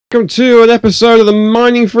Welcome to an episode of the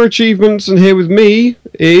Mining for Achievements, and here with me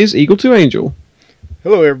is Eagle2Angel.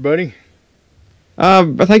 Hello, everybody.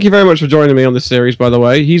 Thank you very much for joining me on this series, by the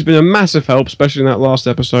way. He's been a massive help, especially in that last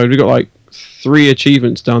episode. We got like 3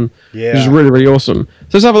 achievements done, which is really, really awesome.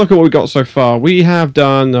 So let's have a look at what we've got so far. We have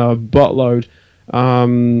done a buttload,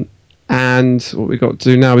 and what we got to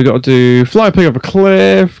do now, we got to do fly a pig off a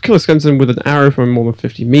cliff, kill a skeleton with an arrow from more than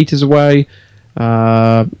 50 meters away.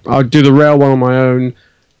 I'll do the rail one on my own.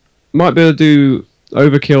 Might be able to do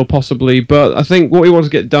overkill possibly, but I think what we want to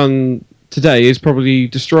get done today is probably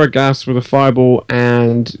destroy gas with a fireball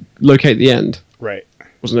and locate the end. Right.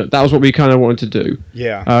 Wasn't it? That was what we kind of wanted to do.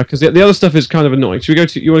 Yeah. Because the other stuff is kind of annoying. Should we go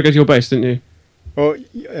to? You want to go to your base, didn't you? Oh,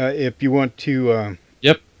 if you want to.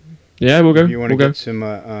 Yep. Yeah, we'll go. If you want to get some.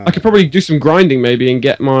 I could probably do some grinding maybe and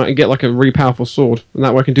get like a really powerful sword, and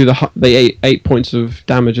that way I can do the 8 points of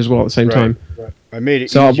damage as well at the same time. Right. I made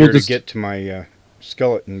it easier to get to my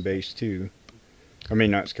skeleton base too. I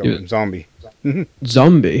mean, not skeleton, zombie.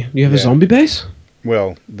 Zombie? You have a zombie base?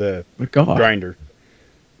 Well, the grinder.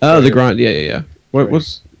 Oh, the grinder. Yeah. What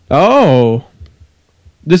was? Oh,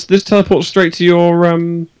 this teleports straight to your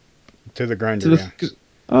to the grinder.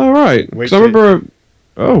 Oh right. Because I remember.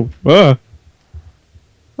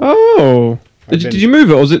 Did you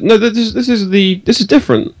move it? Or was it? No. This is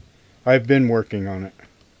different. I've been working on it.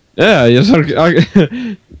 Yeah. Yes.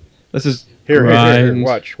 This is. Here.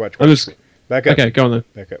 Watch. I'm just. Back up. Okay, go on then.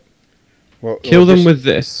 Back up. Well, kill them with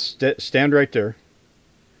this. Stand right there.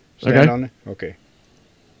 Stand on it. Okay.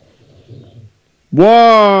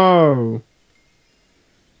 Whoa!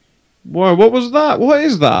 Whoa! What was that? What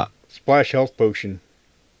is that? Splash health potion.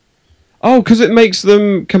 Oh, because it makes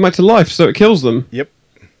them come back to life, so it kills them. Yep.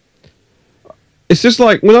 It's just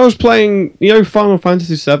like when I was playing, Final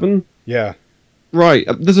Fantasy VII. Yeah. Right.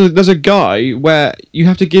 There's a guy where you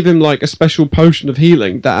have to give him like a special potion of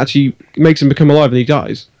healing that actually makes him become alive and he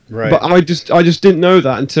dies. Right. But I just didn't know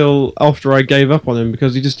that until after I gave up on him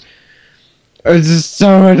because it's just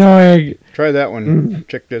so annoying. Try that one.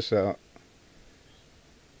 Check this out.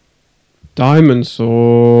 Diamond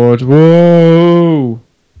sword. Whoa.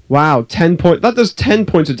 Wow. 10 points. That does 10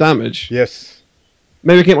 points of damage. Yes.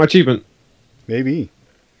 Maybe I can get my achievement. Maybe.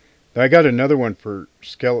 I got another one for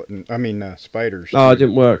spiders. Oh, it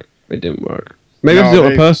didn't work. Maybe I have to do it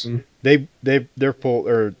on a person. They're full,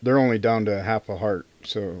 or they're only down to half a heart,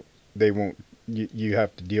 so they won't. You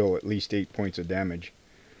have to deal at least 8 points of damage.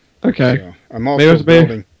 Okay. So I'm also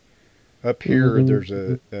building up here. There's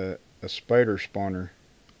a spider spawner.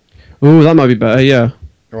 Ooh, that might be better. Yeah.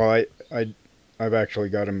 Well, I've actually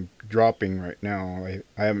got them dropping right now.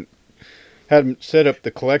 I haven't set up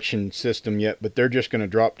the collection system yet, but they're just going to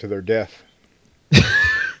drop to their death.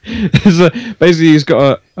 Basically, he's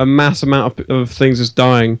got a mass amount of things that's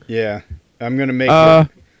dying. Yeah, I'm going to make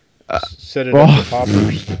set it up with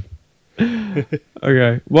hoppers.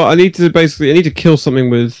 Okay. Well, I need to kill something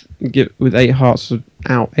with 8 hearts of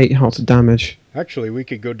 8 hearts of damage. Actually, we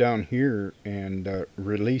could go down here and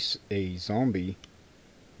release a zombie.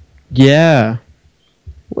 Yeah.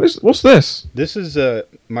 What's this? This is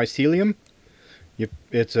mycelium.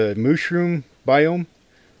 It's a mushroom biome.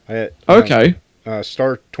 Okay.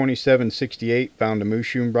 Star 2768 found a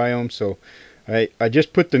mushroom biome, so I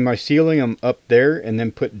just put the mycelium up there and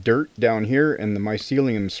then put dirt down here, and the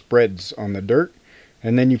mycelium spreads on the dirt,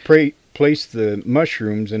 and then you place the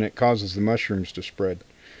mushrooms and it causes the mushrooms to spread,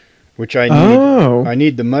 which I need. I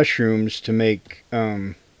need the mushrooms to make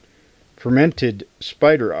fermented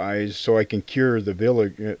spider eyes so I can cure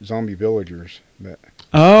the zombie villagers. But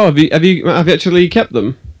oh, have you actually kept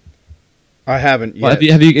them? I haven't yet. Like,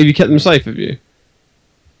 have you kept them safe? Have you?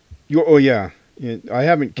 Oh yeah. I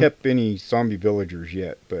haven't kept any zombie villagers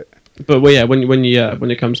yet, but well, yeah, when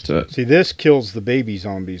it comes to it. See, this kills the baby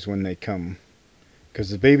zombies when they come, because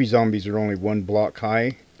the baby zombies are only 1 block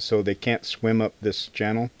high, so they can't swim up this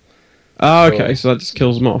channel. Oh, okay, so that just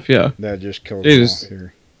kills them off. Yeah. That just kills them off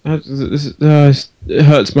here. It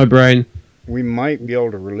hurts my brain. We might be able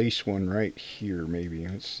to release one right here, maybe.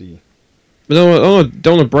 Let's see. But don't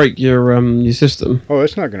want to break your system. Oh,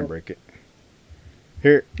 it's not going to break it.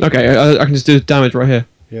 Here. Okay, I can just do damage right here.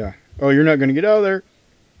 Yeah. Oh, you're not going to get out of there.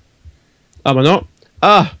 Am I not?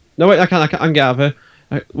 Ah! No, wait, I can get out of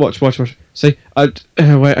here. Watch. See? Wait,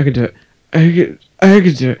 I can do it. I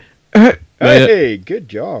can do it. Hey, good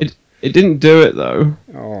job. It didn't do it, though.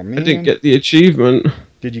 Oh, man. I didn't get the achievement.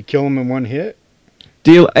 Did you kill him in 1 hit?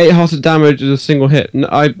 Deal 8 hearts of damage with a single hit. No,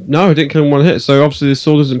 I didn't kill him in 1 hit, so obviously this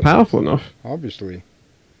sword isn't powerful enough. Obviously.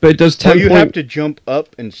 But it does 10 you have to jump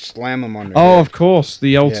up and slam them on their head. of course,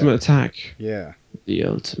 the ultimate attack. Yeah. The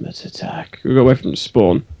ultimate attack. We got away from the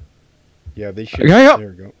spawn. Yeah, they should. Okay, up. There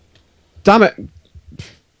we go. Damn it!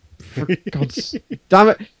 For God's... Damn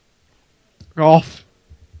it! Off.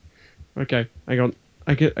 Okay, hang on.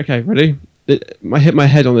 Okay, ready? I hit my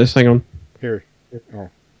head on this. Hang on. Here. Oh.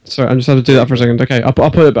 Sorry, I just have to do that for a second. Okay, I'll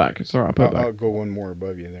put it back. It's alright, I'll put it back. I'll go one more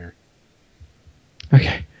above you there.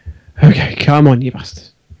 Okay. Okay, come on, you bastard.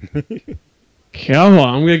 Come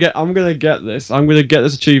on, I'm gonna get this. I'm gonna get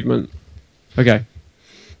this achievement. Okay.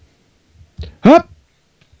 Hup!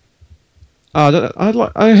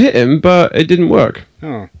 I hit him, but it didn't work.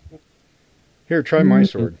 Oh. Here, try my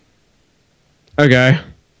sword. Okay. I'm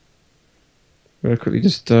gonna quickly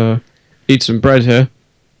just eat some bread here.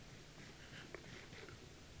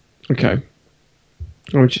 Okay.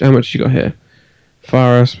 How much you got here?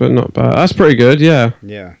 Virus, but not bad. That's pretty good, yeah.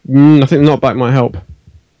 Yeah. I think knockback might help.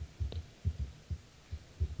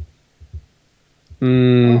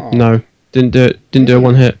 No. Didn't do it. Didn't do a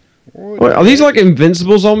one hit. Wait, are these like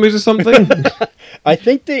invincible zombies or something? I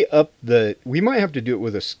think they up the... We might have to do it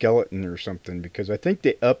with a skeleton or something, because I think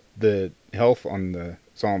they up the health on the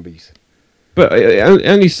zombies. But it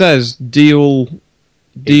only says deal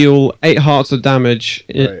 8 hearts of damage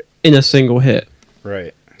in a single hit.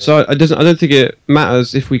 Right. So I don't think it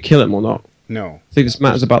matters if we kill him or not. No. I think this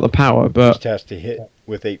matters about the power, but... Just has to hit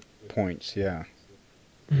with 8 points, yeah.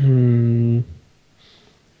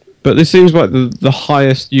 But this seems like the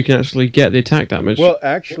highest you can actually get the attack damage. Well,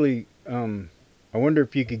 actually, I wonder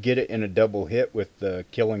if you could get it in a double hit with the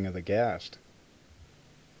killing of the ghast.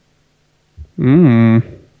 Maybe.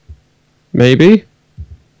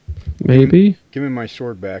 Maybe. Give me my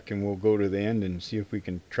sword back and we'll go to the end and see if we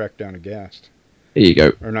can track down a ghast. There you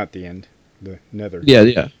go. Or not the end, the nether. Yeah,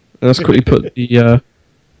 yeah. Let's quickly put the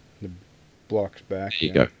blocks back. There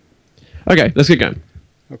you go. Okay, let's get going.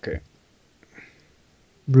 Okay.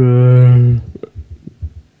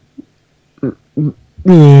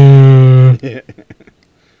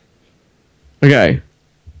 Okay.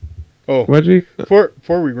 Oh, where do we...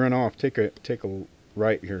 before we run off, take a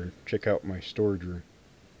right here. Check out my storage room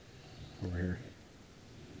over here.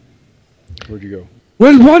 Where'd you go?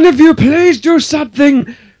 Will one of you please do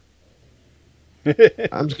something?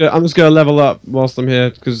 I'm just gonna level up whilst I'm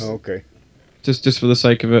here because okay, just for the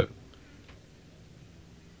sake of it.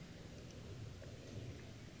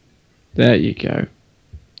 There you go.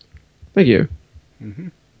 Thank you.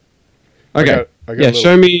 Okay. I got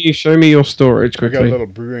show me your storage quickly. I got a little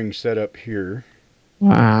brewing set up here.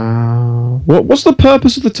 Wow. What's the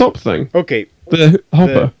purpose of the top thing? Okay. The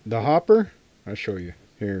hopper. The hopper? I'll show you.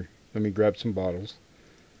 Here, let me grab some bottles.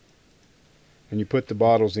 And you put the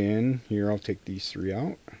bottles in. Here, I'll take these 3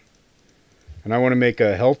 out. And I want to make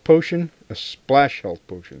a health potion, a splash health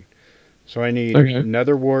potion. So I need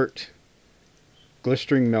nether wart,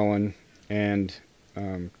 glistering melon, and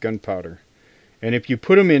gunpowder. And if you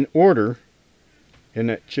put them in order, in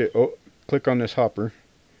that click on this hopper.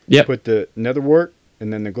 Yep. Put the nether wart,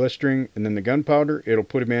 and then the glistering, and then the gunpowder. It'll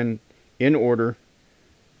put them in order.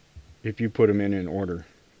 If you put them in order.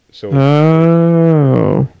 So.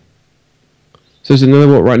 Oh. So there's another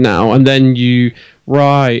wart right now, and then you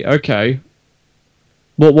okay.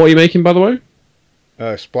 What are you making, by the way?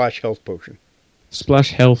 Splash health potion.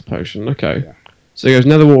 Splash health potion. Okay. Yeah. So it goes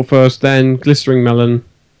nether wart first, then glistering melon,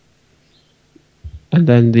 and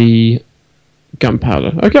then the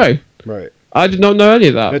gunpowder. Okay. Right. I did not know any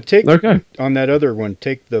of that. Okay. On that other one,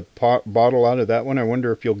 take the bottle out of that one. I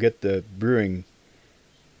wonder if you'll get the brewing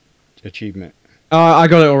achievement. I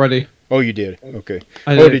got it already. Oh, you did? Okay.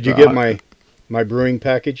 Did you get my brewing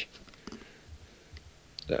package?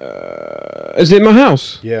 Is it in my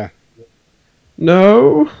house? Yeah.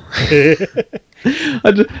 No.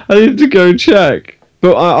 I need to go check.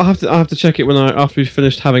 But I'll have to check it after we've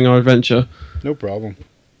finished having our adventure. No problem.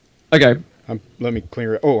 Okay. Let me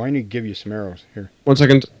clear it. Oh, I need to give you some arrows. Here. 1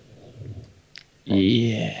 second. I'll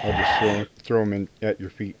just throw them in at your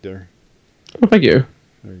feet there. Oh, thank you.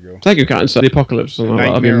 There you go. Thank you, kind sir. The apocalypse.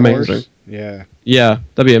 That'd be amazing. Horse. Yeah. Yeah,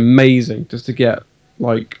 that'd be amazing. Just to get,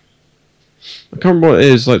 like... I can't remember what it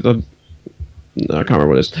is. Like the... No, I can't remember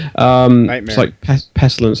what it is. Nightmare. It's like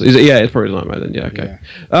pestilence. Is it? Yeah, it's probably nightmare then. Yeah, okay.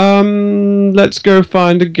 Yeah. Let's go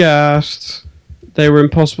find a ghast. They were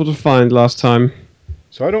impossible to find last time.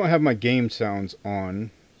 So I don't have my game sounds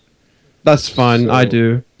on. That's fine. I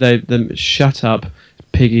do. Shut up,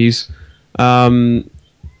 piggies. That's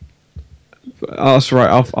right.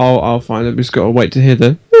 I'll find it. We just gotta wait to hear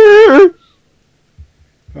the.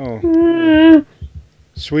 Oh.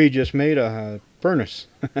 Sywee just made a furnace.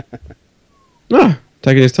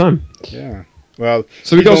 Taking his time. Yeah. Well.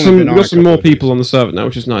 So we got some more people on the server now,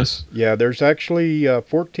 which is nice. Yeah. There's actually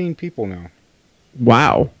 14 people now.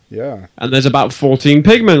 Wow. Yeah. And there's about 14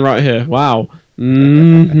 pigmen right here. Wow.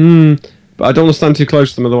 But I don't want to stand too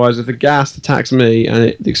close to them, otherwise if the gas attacks me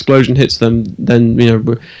and the explosion hits them, then, you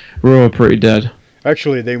know, we're all pretty dead.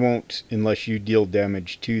 Actually, they won't unless you deal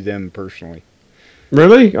damage to them personally.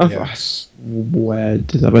 Really? Yeah. I swear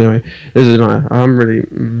to that. But anyway, this is not. I'm really.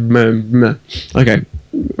 Okay.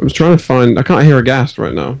 I was trying to find. I can't hear a ghast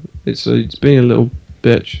right now. It's being a little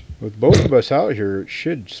bitch. With both of us out here, it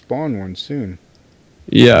should spawn one soon.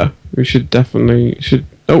 Yeah, we should definitely.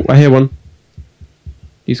 Oh, I hear one.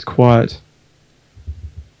 He's quiet.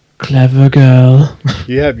 Clever girl.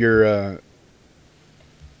 You have your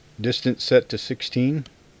distance set to 16?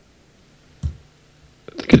 I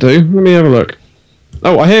think I do. Let me have a look.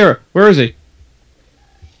 Oh, I hear her. Where is he?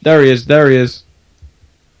 There he is. There he is.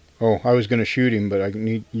 Oh, I was going to shoot him, but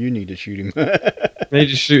you need to shoot him. Maybe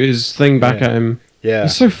just shoot his thing back at him. Yeah.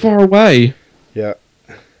 He's so far away. Yeah.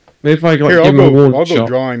 Maybe if I like, Here, give him a warning I'll go shot.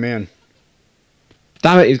 draw him in.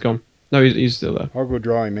 Damn it, he's gone. No, he's still there. I'll go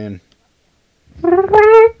draw him in.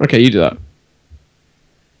 Okay, you do that.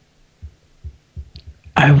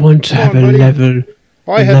 I want to have on, a buddy. level.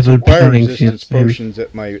 I had some fire playing resistance field. potions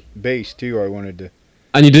at my base, too, I wanted to...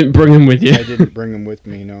 And you didn't bring him with you. I didn't bring him with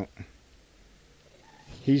me, no.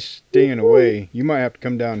 He's staying away. You might have to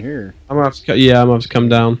come down here. I'm gonna have to. Yeah, I'm gonna have to come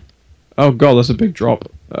down. Oh god, that's a big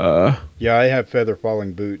drop. Yeah, I have feather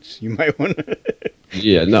falling boots. You might want to...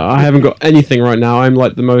 Yeah, no, I haven't got anything right now. I'm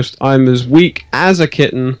like the most. I'm as weak as a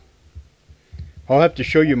kitten. I'll have to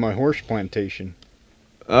show you my horse plantation.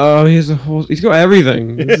 Oh, he has a horse. He's got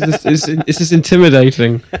everything. It's just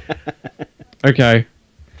intimidating. Okay.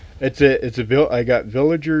 I got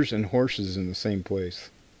villagers and horses in the same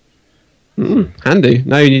place. Handy.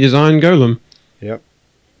 Now you need his iron golem. Yep.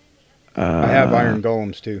 I have iron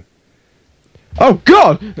golems too. Oh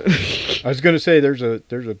God! I was gonna say there's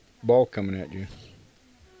a ball coming at you.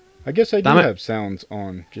 I guess I do Damn it. have sounds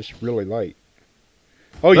on, just really light.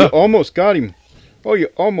 Oh, you almost got him. Oh, you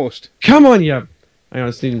almost. Come on, you. Hang on, I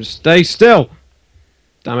just need him to stay still.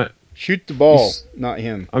 Damn it. Shoot the ball, not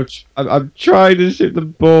him. I'm trying to shoot the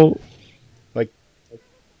ball. Like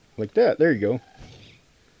that. There you go.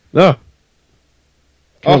 No.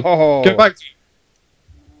 Oh, Go back.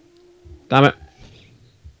 Damn it.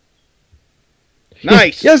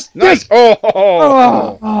 Nice. Yes. Nice. Yes.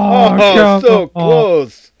 Oh, God. so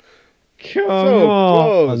close. Come So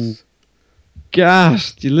on. close.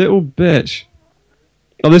 Gassed, you little bitch.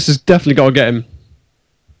 Oh, this has definitely got to get him.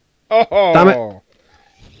 Oh. Damn it.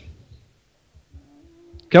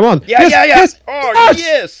 Come on. Yeah, Yes, yeah, yeah. yes, Oh,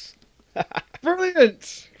 yes.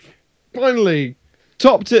 Brilliant. Finally.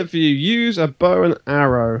 Top tip for you. Use a bow and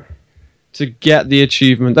arrow to get the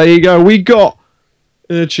achievement. There you go. We got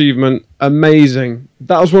an achievement. Amazing.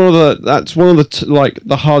 That's one of the like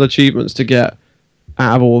the hard achievements to get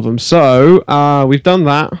out of all of them. So, we've done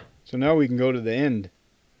that. So now we can go to the end.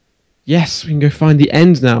 Yes, we can go find the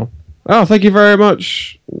end now. Oh, thank you very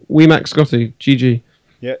much, Max Scotty. GG.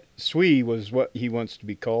 Yeah, Sywee was what he wants to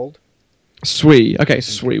be called. Sywee. Okay,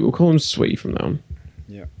 Sywee. We'll call him Sywee from now on.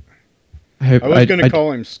 Yeah. I was going to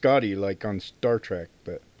call him Scotty, like on Star Trek,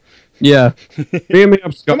 but... Yeah. Bring me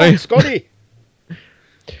up, Scotty. Come on, Scotty!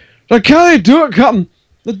 I can't do it, Captain.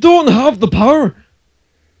 They don't have the power.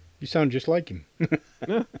 You sound just like him.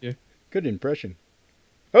 Yeah. Good impression.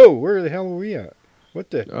 Oh, where the hell are we at? What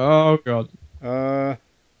the... Oh, God.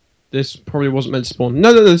 This This probably wasn't meant to spawn.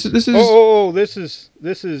 No, this is... Oh, this is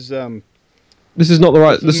This is not the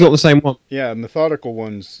right... This is not the same one. yeah, methodical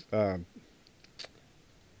ones.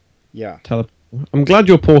 Yeah. I'm glad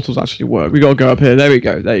your portals actually work. We gotta go up here. There we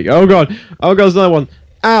go. There you go. Oh, God. Oh, God, there's another one.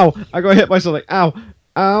 Ow. I got hit by something. Ow.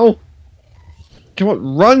 Ow. Come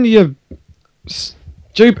on, run, you...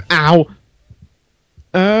 Stupid. Ow.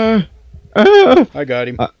 I got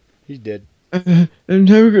him. He's dead. I'm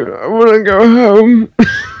never gonna... I wanna go home.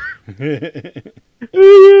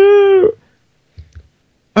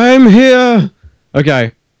 I'm here.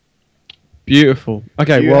 Okay. Beautiful.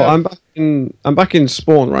 Okay, well, I'm back in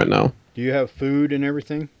spawn right now. Do you have food and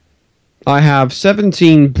everything? I have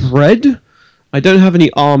 17 bread. I don't have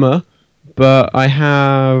any armor, but I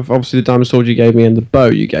have obviously the diamond sword you gave me and the bow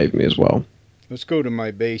you gave me as well. Let's go to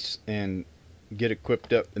my base and get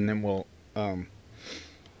equipped up, and then we'll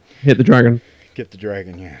Hit the dragon. get the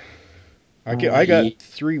dragon. Yeah. I got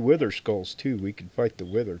 3 wither skulls too. We could fight the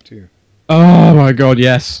wither too. Oh my god,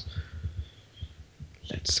 yes.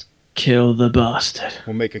 Let's kill the bastard.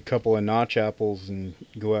 We'll make a couple of notch apples and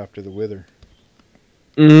go after the wither.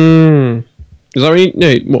 Is that what you...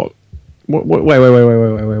 No, what? Wait.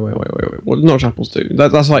 What do notch apples do?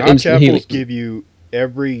 That's like Notch instant apples healing. give you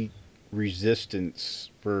every resistance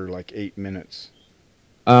for like 8 minutes.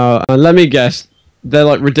 And let me guess. they're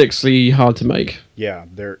like ridiculously hard to make. Yeah,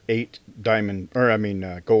 they're 8 diamond, or I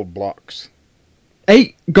mean gold blocks.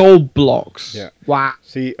 8 gold blocks. Yeah. Wow.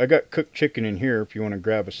 See, I got cooked chicken in here if you want to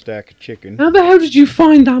grab a stack of chicken. How the hell did you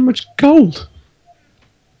find that much gold?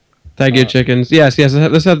 Thank you, chickens. Yes,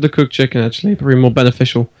 let's have the cooked chicken, actually. Probably more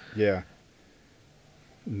beneficial. Yeah.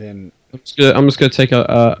 And then... I'm just gonna take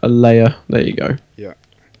a layer. There you go. Yeah.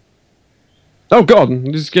 Oh, God.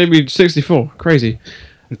 This gave me 64. Crazy.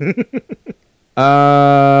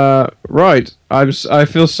 Right. I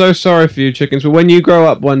feel so sorry for you, chickens. But when you grow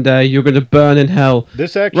up one day, you're going to burn in hell.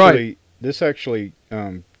 This actually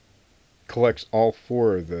collects all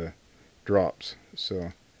 4 of the drops.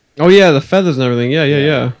 So. Oh yeah, the feathers and everything.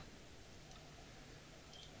 Yeah.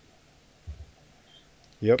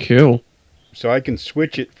 Yep. Cool. So I can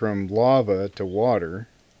switch it from lava to water.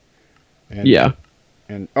 And, yeah.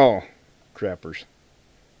 And oh, crappers!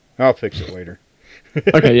 I'll fix it later.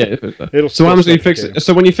 Okay, yeah. It'll so what happens when you fix it?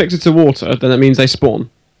 So when you fix it to water, then that means they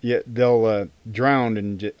spawn. Yeah, they'll drown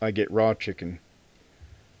and I get raw chicken.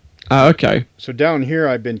 Okay. So down here,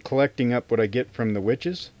 I've been collecting up what I get from the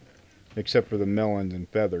witches, except for the melons and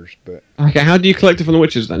feathers. But okay, how do you collect it from the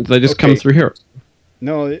witches then? Do they just come through here?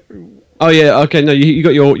 No. Oh yeah. Okay. No, you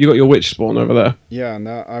got your witch spawn over there. Yeah.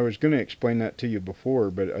 Now I was going to explain that to you before,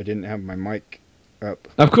 but I didn't have my mic up.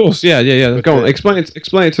 Of course. Yeah. But Go on. Explain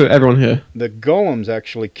it to everyone here. The golems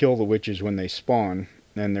actually kill the witches when they spawn,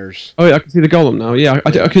 and there's. Oh yeah, I can see the golem now. Yeah,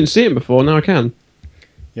 I couldn't see him before. Now I can.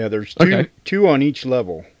 Yeah, there's two on each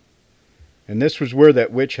level. And this was where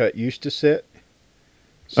that witch hut used to sit.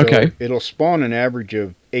 So it'll spawn an average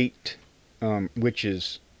of 8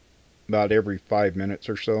 witches about every 5 minutes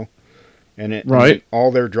or so. And and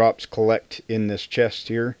all their drops collect in this chest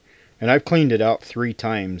here. And I've cleaned it out 3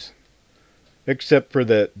 times. Except for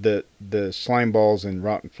the slime balls and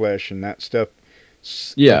rotten flesh and that stuff.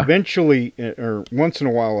 Yeah. Eventually, or once in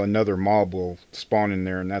a while, another mob will spawn in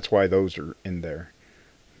there, and that's why those are in there.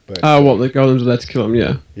 But what, the golems are there to kill them?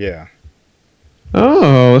 Yeah. Yeah.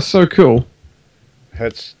 Oh, that's so cool.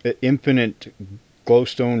 That's infinite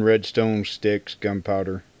glowstone, redstone, sticks,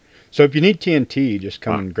 gunpowder. So if you need TNT, just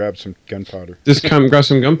come and grab some gunpowder. Just come and grab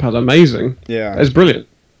some gunpowder. Amazing. Yeah. That's brilliant.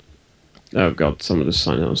 Oh god, someone just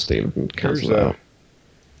signed on Steam. I can cancel that out.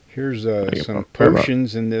 Here's some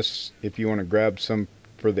potions in this if you want to grab some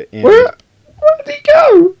for the end. Where did he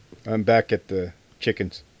go? I'm back at the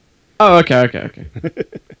chickens. Oh, okay.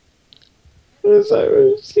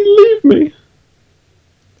 So, did he leave me?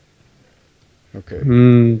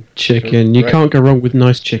 Okay. Chicken. You can't go wrong with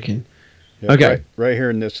nice chicken. Yeah, okay. Right here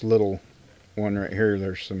in this little one right here,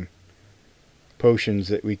 there's some potions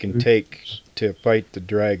that we can take to fight the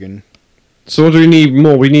dragon. So what do we need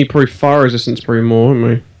more? We need probably fire resistance probably more, don't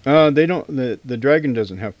we? They don't. The dragon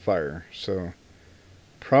doesn't have fire, so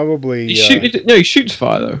probably. He shoots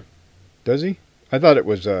fire though. Does he? I thought it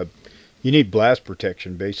was. You need blast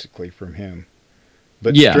protection basically from him,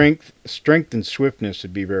 but strength and swiftness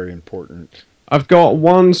would be very important. I've got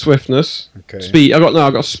 1 swiftness. Okay. Speed. I've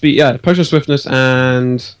got speed. Yeah, potion of swiftness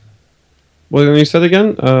and what did you said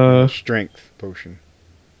again? Strength potion.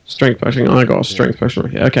 Strength potion. I got a strength potion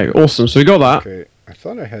right here. Okay, awesome. So we got that. Okay. I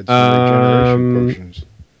thought I had some regeneration potions.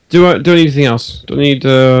 Do I need anything else? Do I need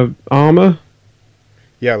armor?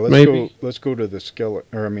 Yeah, let's go to the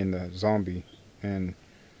skeleton, or I mean the zombie, and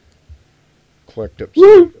collect up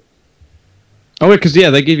some. Oh wait, because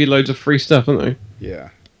they give you loads of free stuff, don't they? Yeah.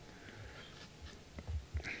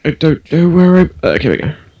 I don't know where I. Okay, we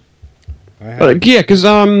go. Yeah, because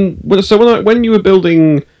when you were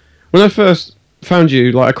building, when I first found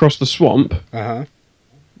you like across the swamp.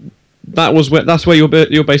 That's where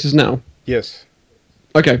your base is now. Yes.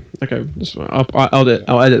 Okay. That's fine. I'll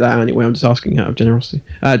edit that anyway. I'm just asking out of generosity,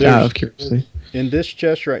 out of curiosity. In this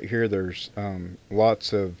chest right here, there's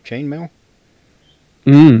lots of chainmail.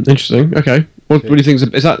 Interesting. Okay. What do you think?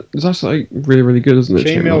 Is that like really, really good, isn't it?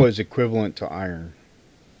 Chainmail is equivalent to iron.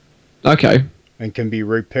 Okay. And can be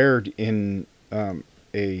repaired in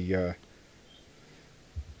a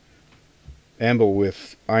anvil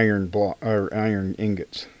with iron block or iron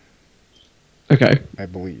ingots. Okay. I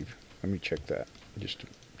believe. Let me check that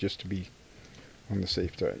just to be on the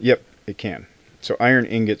safe side. Yep, it can. So iron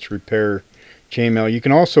ingots repair chainmail. You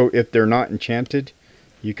can also, if they're not enchanted,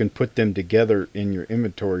 you can put them together in your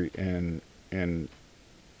inventory and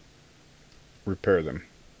repair them.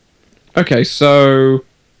 Okay, so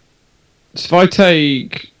if I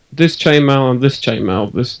take this chainmail and this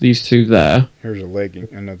chainmail, these two there. Here's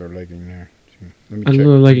another legging there. Let me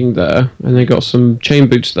another legging there, and they got some chain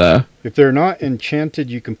boots there. If they're not enchanted,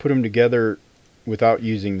 you can put them together without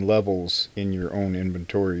using levels in your own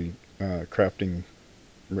inventory crafting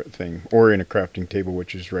thing, or in a crafting table,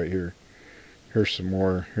 which is right here. Here's some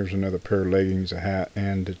more. Here's another pair of leggings, a hat,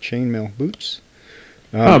 and the chainmail boots.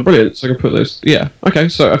 Oh, brilliant! So I can put those. Yeah. Okay.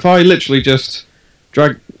 So if I literally just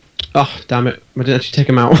drag. Oh, damn it! I didn't actually take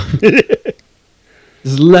them out.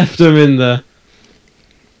 Just left them in there.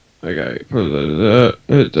 Okay.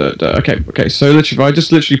 Okay. So literally, if I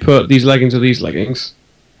just literally put these leggings with these leggings.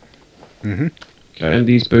 Mm-hmm. Okay, and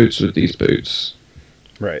these boots with these boots.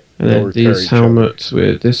 Right. And then these helmets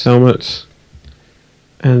with this helmet.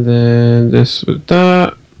 And then this with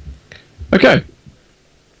that. Okay.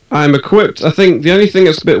 I'm equipped. I think the only thing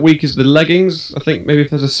that's a bit weak is the leggings. I think maybe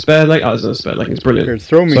if there's a spare leg. Oh, there's no spare leggings. Brilliant. Here,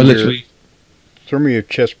 throw me your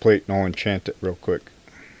chest plate and I'll enchant it real quick.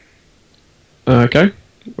 Okay.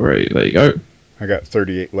 Right, there you go. I got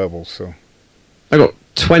 38 levels, so. I got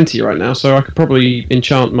 20 right now, so I could probably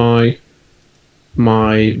enchant my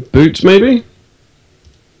boots, maybe?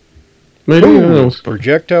 Maybe? I don't know.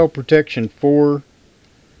 Projectile protection 4,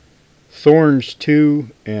 thorns 2,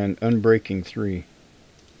 and unbreaking 3.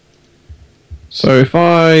 So if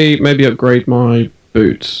I maybe upgrade my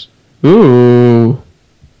boots. Ooh.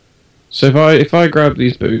 So if I grab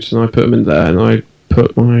these boots and I put them in there and I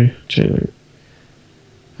put my chain.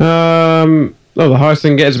 Oh, the highest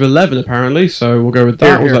thing gets is 11 apparently, so we'll go with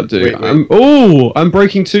that. What does that do? Wait. Oh, I'm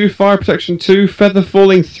breaking 2, fire protection 2, feather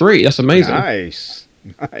falling 3. That's amazing. Nice.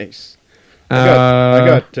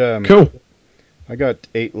 I got cool. I got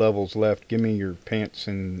 8 levels left. Give me your pants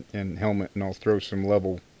and helmet, and I'll throw some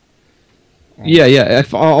level. Yeah.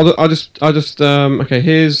 If I'll just okay.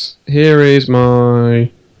 Here is my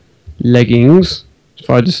leggings. If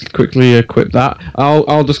I just quickly equip that,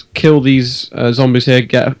 I'll just kill these zombies here.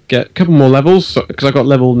 Get a couple more levels because I got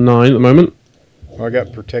level 9 at the moment. Well, I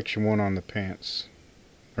got protection 1 on the pants,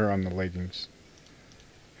 or on the leggings.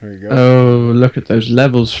 There you go. Oh, look at those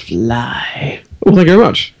levels fly! Oh, thank you very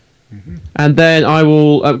much. Mm-hmm. And then I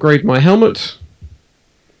will upgrade my helmet.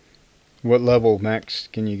 What level max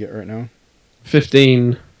can you get right now?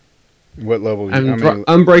 15. What level? And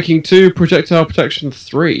unbreaking 2, projectile protection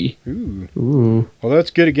 3. Ooh. Well,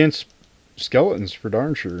 that's good against skeletons for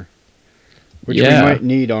darn sure. Which we might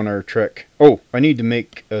need on our trek. Oh, I need to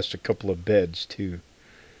make us a couple of beds too.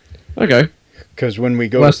 Okay. Because when we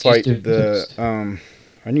go to fight the,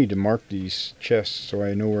 I need to mark these chests so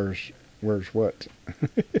I know where's what.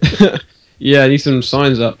 Yeah, I need some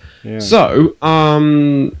signs up. Yeah. So,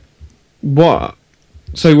 what?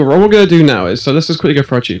 So what we're going to do now is, so let's just quickly go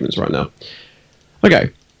for our achievements right now.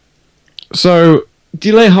 Okay. So,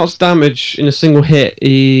 delay heart's damage in a single hit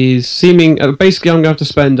is seeming... basically, I'm going to have to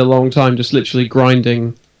spend a long time just literally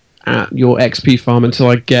grinding at your XP farm until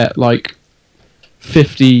I get, like,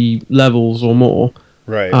 50 levels or more.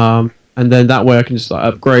 Right. And then that way I can just like,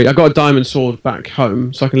 upgrade. I got a diamond sword back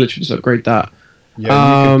home, so I can literally just upgrade that.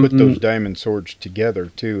 Yeah, you can put those diamond swords together,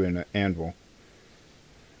 too, in an anvil.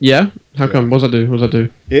 Yeah? How come? What does that do?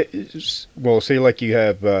 Well, say like you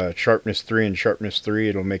have sharpness 3 and sharpness 3,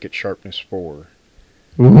 it'll make it sharpness 4.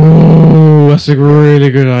 Ooh, that's a really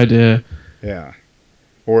good idea. Yeah.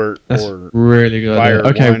 Or really good fire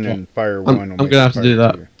idea. 1 and fire 1 I'm going to have to do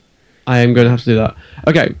that. 2. I am going to have to do that.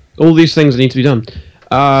 Okay, all these things need to be done.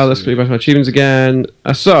 Let's go back to my achievements again.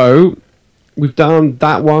 So, we've done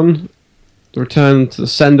that one. The return to the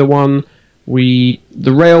sender one. The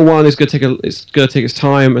rail one is going to take its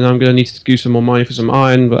time, and I'm going to need to do some more mining for some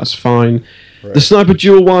iron, but that's fine. Right. The sniper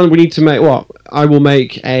duel one, we need to make what? I will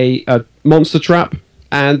make a monster trap,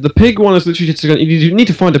 and the pig one is literally just you need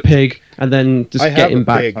to find a pig and then just get him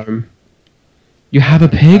back home. You have a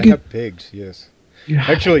pig? I have pigs, yes.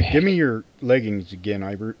 Actually, give me your leggings again.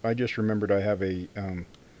 I just remembered I have a here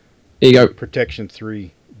you go. Protection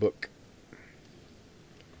 3 book.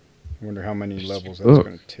 I wonder how many levels that's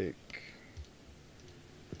going to take.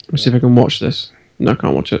 Let me see if I can watch this. No, I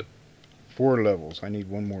can't watch it. 4 levels. I need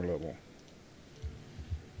 1 more level.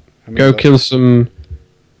 Go kill some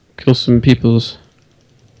peoples.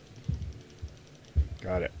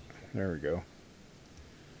 Got it. There we go.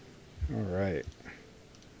 All right.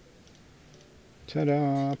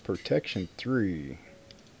 Ta-da! Protection 3.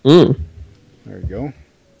 There you go.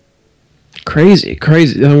 Crazy.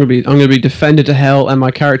 I'm gonna be defended to hell, and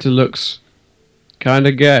my character looks kind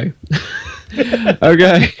of gay.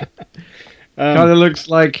 Okay. Kind of looks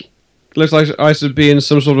like I should be in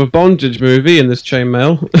some sort of bondage movie in this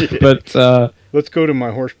chainmail. But let's go to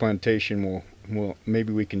my horse plantation. We'll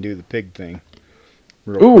maybe we can do the pig thing.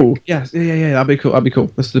 Ooh, yes, yeah. That'd be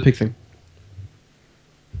cool. Let's do the pig thing.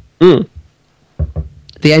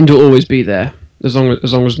 The end will always be there, as long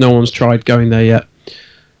as no one's tried going there yet.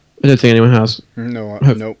 I don't think anyone has.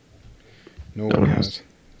 Nope. No one has.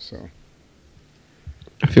 So.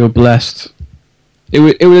 I feel blessed. It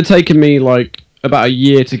would have taken me like about a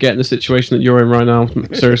year to get in the situation that you're in right now.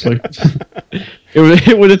 Seriously,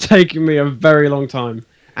 it would have taken me a very long time,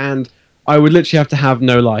 and I would literally have to have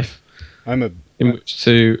no life in which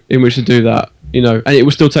to do that. You know, and it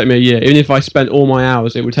would still take me a year. Even if I spent all my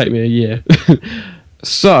hours, it would take me a year.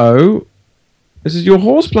 So, this is your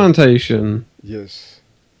horse plantation. Yes.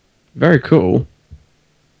 Very cool.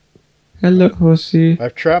 Hello, horsey.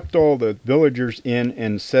 I've trapped all the villagers in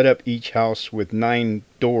and set up each house with 9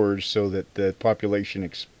 doors so that the population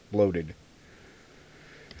exploded.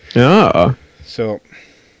 Ah. So,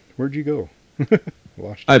 where'd you go?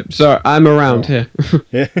 Lost you. I'm sorry, I'm around here.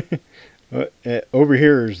 Yeah. Over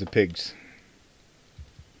here is the pigs.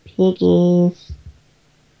 Piggies.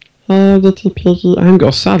 Oh, little piggy. I haven't got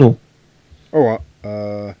a saddle. Oh,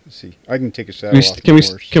 let's see. I can take a saddle off the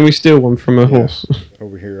horse. Can we steal one from a horse?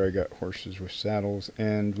 Over here I got horses with saddles,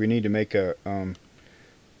 and we need to make a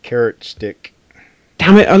carrot stick.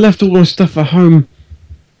 Damn it! I left all my stuff at home.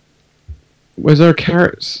 Was there a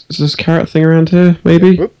carrot? Is this carrot thing around here?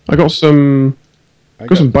 Maybe. Yeah, I got some. I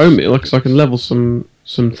got some bone meal, so I can level some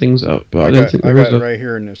things up. But I don't think there is. I got it right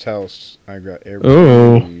here in this house. I got everything.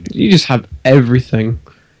 Oh, you just have everything.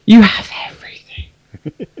 You have everything.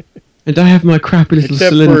 And I have my crappy little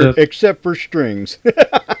cylinder. Except for strings.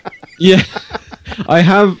 Yeah. I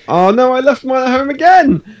have... Oh no, I left mine at home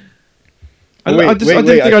again! I didn't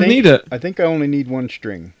think I'd need it. I think I only need 1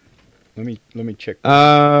 string. Let me check this.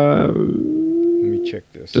 Let me check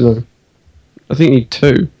this. Dunno. I think you need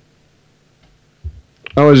 2.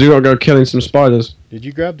 Oh, you gotta go killing some spiders. Did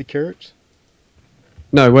you grab the carrots?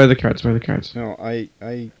 No, where are the carrots? Where are the carrots? No, I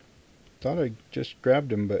thought I just grabbed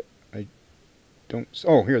them, but I don't...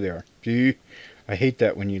 Oh, here they are. Gee, I hate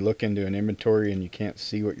that when you look into an inventory and you can't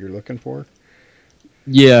see what you're looking for.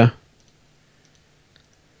 Yeah.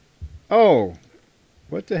 Oh,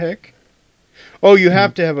 what the heck? Oh, you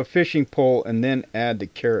have to have a fishing pole and then add the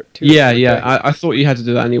carrot to it. Yeah, yeah. I thought you had to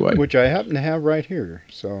do that anyway. Which I happen to have right here,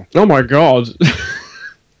 so... Oh my god.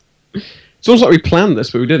 It's almost like we planned this,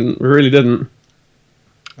 but we didn't. We really didn't.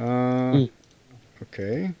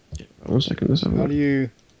 Okay. Yeah, 1 second. Let's have a How look. do you...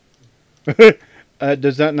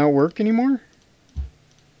 does that not work anymore?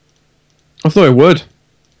 I thought it would.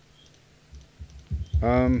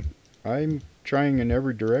 I'm trying in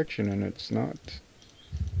every direction and it's not...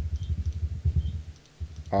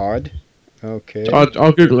 Odd. Okay.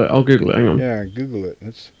 I'll Google it. I'll Google it. Hang on. Yeah, Google it.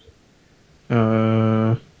 Let's...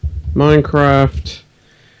 Minecraft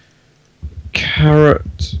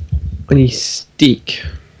carrot honey stick.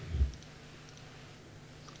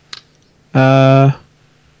 No,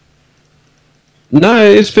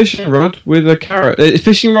 it's fishing rod with a carrot. It's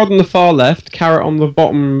fishing rod on the far left, carrot on the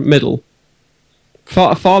bottom middle.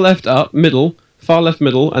 Far left up, middle, far left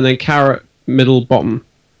middle, and then carrot middle bottom.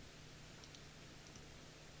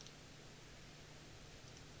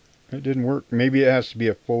 It didn't work. Maybe it has to be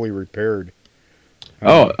a fully repaired.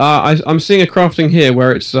 I'm seeing a crafting here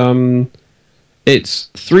where it's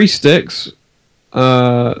 3 sticks,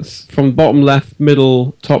 from bottom left,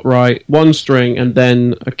 middle, top right, 1 string, and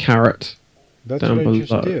then a carrot. That's down what I below.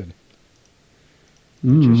 just did.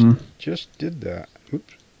 Just did that.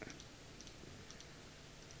 Oops.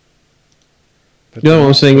 The other one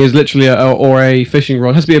I'm seeing is literally a fishing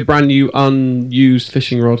rod. It has to be a brand new, unused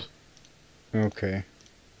fishing rod. Okay.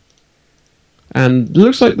 And it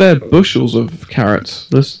looks like they're bushels of carrots,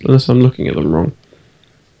 unless I'm looking at them wrong.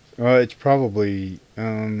 It's probably,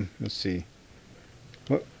 let's see.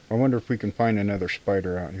 I wonder if we can find another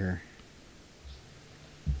spider out here.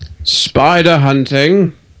 Spider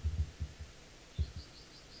hunting.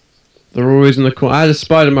 They're always in the corner. I had a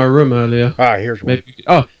spider in my room earlier. Ah, here's one. Maybe,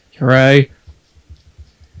 oh, hooray.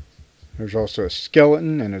 There's also a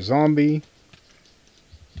skeleton and a zombie.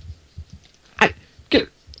 Get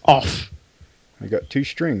off. I got 2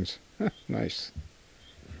 strings. Nice.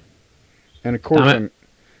 And of course, Damn it.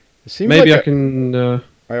 It seems Maybe like I can...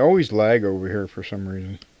 I always lag over here for some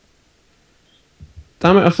reason.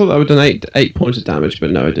 Damn it, I thought that would have done 8 points of damage, but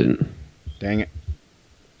no, it didn't. Dang it.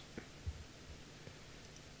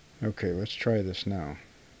 Okay, let's try this now.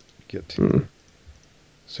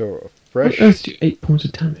 So, a fresh... What else do 8 points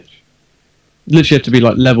of damage? Literally have to be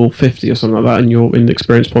like level 50 or something like that, and you're in the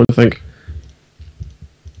experience point, I think.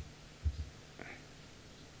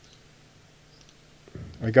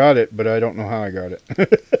 I got it, but I don't know how I got it.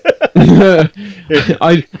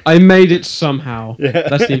 I made it somehow. Yeah.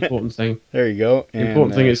 That's the important thing. There you go. The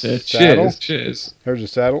important thing is it. Saddle. Cheers, cheers. There's a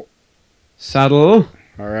saddle. Saddle.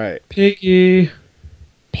 All right. Piggy.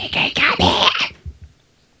 Piggy, come here.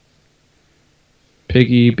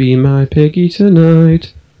 Piggy, be my piggy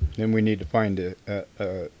tonight. Then we need to find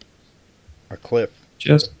a cliff.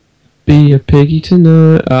 Just be a piggy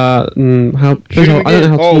tonight. How? I don't know how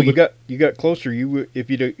oh, tall you got closer.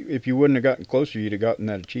 If you wouldn't have gotten closer, you'd have gotten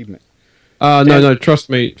that achievement. No, trust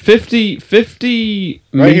me. 50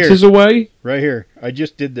 right meters here. away. Right here. I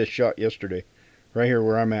just did this shot yesterday. Right here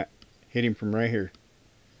where I'm at. Hit him from right here.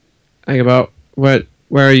 Hang about. Where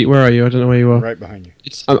are you? Where are you? I don't know where you are. Right behind you.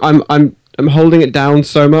 I'm holding it down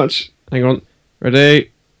so much. Hang on.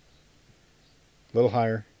 Ready? A little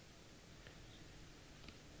higher.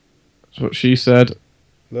 That's what she said. A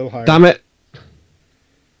little higher. Damn it!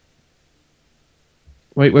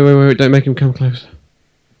 Wait! Don't make him come closer.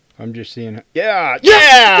 I'm just seeing. Yeah!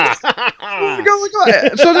 Yeah! Oh my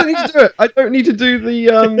God! So I don't need to do it. I don't need to do the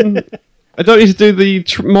I don't need to do the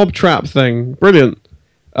mob trap thing. Brilliant.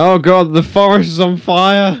 Oh God! The forest is on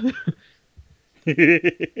fire.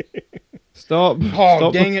 Stop! Oh,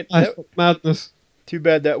 Stop dang it! Madness. Too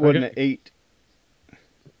bad that wasn't an 8.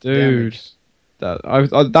 Dude,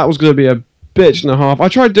 that was gonna be a bitch and a half. I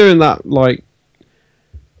tried doing that like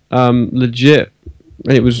legit,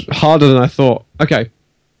 and it was harder than I thought. Okay,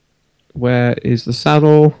 where is the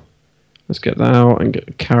saddle? Let's get that out and get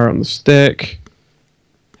the carrot on the stick.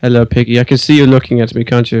 Hello, piggy. I can see you looking at me,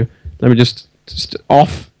 can't you? Let me just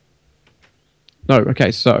off. No,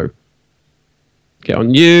 okay. So get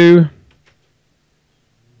on you.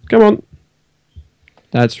 Come on.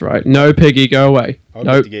 That's right. No, piggy, go away.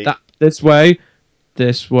 No, this way.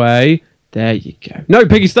 This way. There you go. No,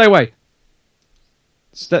 piggy, stay away.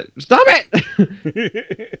 Stop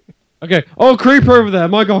it! Okay. Oh, creeper over there.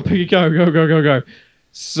 My God, piggy, go.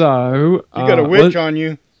 So... You got a witch on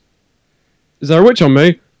you. Is there a witch on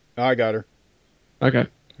me? I got her. Okay.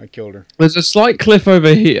 I killed her. There's a slight cliff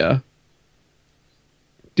over here.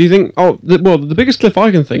 Do you think... Oh, well, the biggest cliff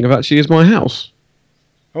I can think of actually is my house.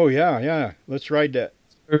 Oh, yeah. Let's ride that.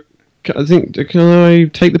 Can I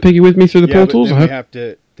take the piggy with me through the portals?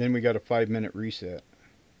 But then we got a 5-minute reset.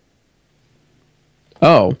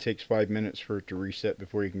 Oh. It takes 5 minutes for it to reset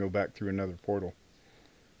before you can go back through another portal.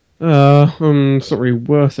 It's not really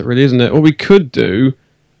worth it, really, isn't it? What we could do,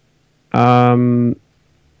 is... I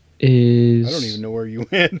don't even know where you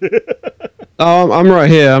went. Oh, I'm right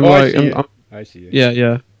here. I see it.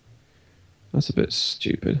 Yeah. That's a bit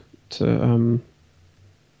stupid.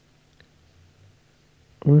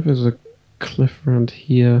 I wonder if there's a cliff around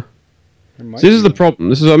here. So this is the problem.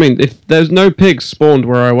 This is what I mean. If there's no pigs spawned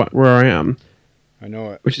where I am, I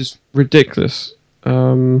know it. Which is ridiculous. He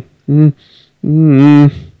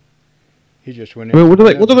just went in. I mean,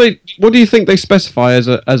 what do you think they specify as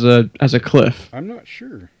a cliff? I'm not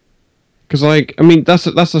sure. Because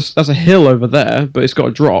that's a hill over there, but it's got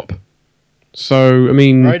a drop. So I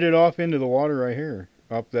mean, Ride it off into the water right here,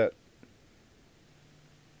 up here,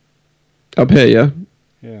 yeah.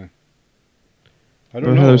 Yeah. I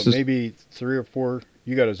don't know. Maybe 3 or 4.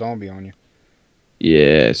 You got a zombie on you.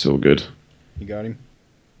 Yeah, it's all good. You got him?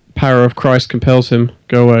 Power of Christ compels him.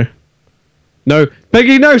 Go away. No,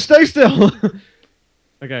 Peggy, no, stay still.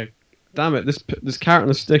 Okay. Damn it! This carrot on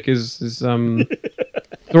the stick is it's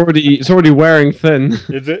already wearing thin.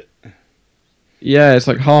 Is it? Yeah, it's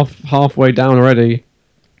like halfway down already.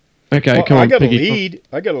 Okay, well, come on, I got Piggy. a lead.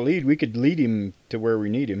 I got a lead. We could lead him to where we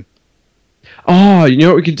need him. Oh, you know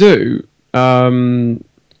what we could do? Oh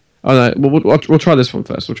no, we'll try this one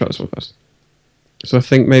first. So I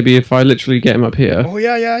think maybe if I literally get him up here. Oh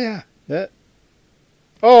yeah. That.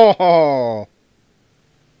 Oh.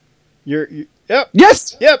 Yep.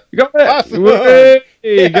 Yes. Yep. You got it. Awesome.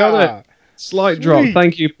 You got it. Slight drop.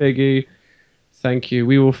 Thank you, Piggy. Thank you.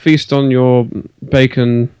 We will feast on your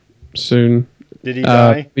bacon soon. Did he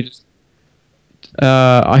die? He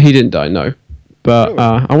didn't die, no. But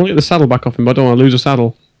I want to get the saddle back off him, but I don't want to lose a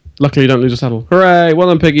saddle. Luckily, you don't lose a saddle. Hooray! Well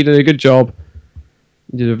done, Piggy. You did a good job.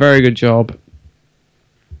 You did a very good job.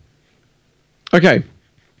 Okay.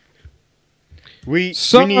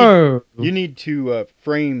 You need to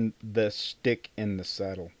frame the stick in the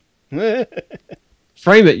saddle.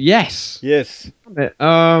 Frame it, yes. Yes. What do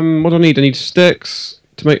I need? I need sticks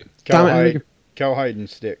to make cowhide and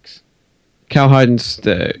sticks. Cowhide and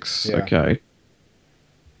sticks. Yeah. Okay.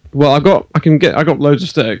 Well, I got loads of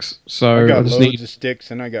sticks, so I got just loads of sticks,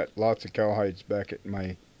 and I got lots of cowhides back at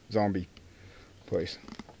my zombie place.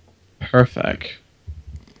 Perfect.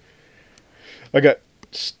 I got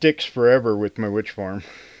sticks forever with my witch farm.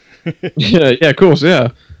 yeah, of course, yeah.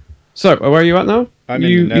 So, where are you at now? I'm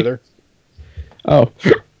in the nether. Oh.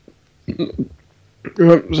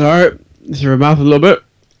 Sorry. Through my mouth a little bit.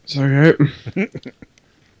 It's okay.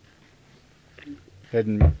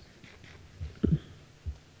 Heading.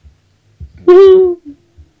 Woo!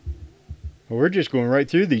 Well, we're just going right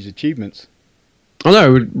through these achievements. I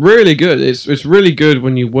know, really good. It's really good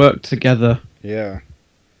when you work together. Yeah.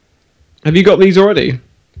 Have you got these already?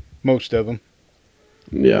 Most of them.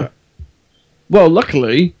 Yeah. Well,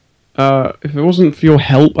 luckily, if it wasn't for your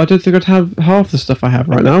help, I don't think I'd have half the stuff I have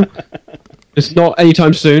right now. It's not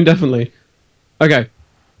anytime soon, definitely. Okay.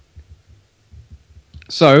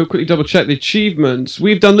 So, quickly double check the achievements.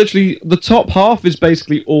 We've done literally, the top half is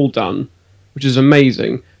basically all done, which is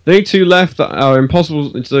amazing. The only two left that are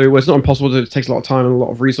impossible to do, well, it's not impossible to do, it takes a lot of time and a lot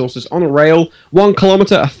of resources. On a rail, 1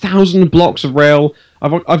 kilometer, 1,000 blocks of rail.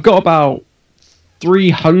 I've got about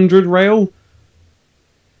 300 rail.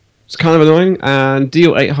 It's kind of annoying. And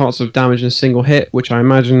deal 8 hearts of damage in a single hit, which I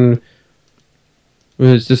imagine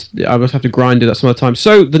was just, I must have to grind it at some other time.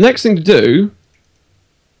 So, the next thing to do...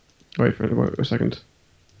 Wait a second.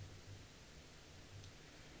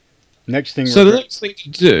 Next thing. So the next thing to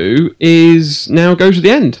do is now go to the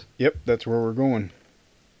end. Yep, that's where we're going.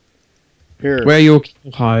 Here. Where your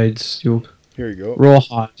hides, your Here you go.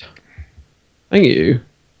 rawhide. Thank you.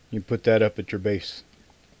 You put that up at your base.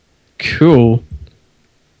 Cool.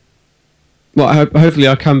 Well, hopefully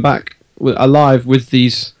I'll come back alive with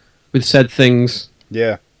said things.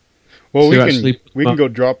 Yeah. Well, So we can go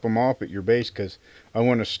drop them off at your base because I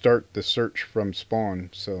want to start the search from spawn.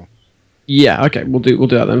 So. Yeah. Okay. We'll do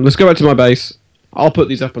that then. Let's go back to my base. I'll put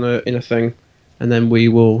these up in a thing, and then we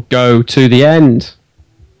will go to the end.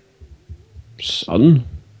 Son.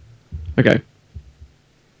 Okay.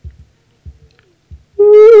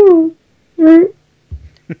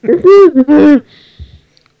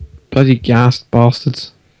 Bloody gassed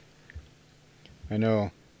bastards. I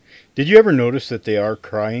know. Did you ever notice that they are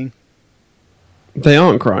crying? They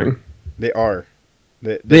aren't crying. They are.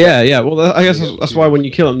 Yeah. Well, I guess that's why when you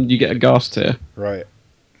kill them, you get a ghast here. Right.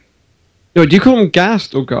 No, do you call them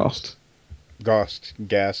gassed or ghast?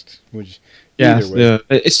 Gassed, which Yes, either way. yeah.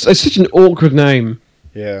 It's such an awkward name.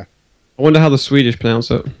 Yeah. I wonder how the Swedish pronounce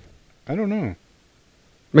it. I don't know.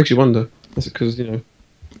 Makes you wonder. That's because, you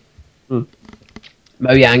know.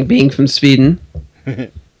 Mojang being from Sweden,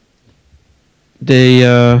 they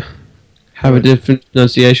have a different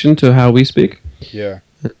pronunciation to how we speak. Yeah.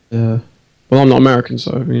 Well, I'm not American,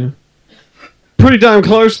 so, you know. Pretty damn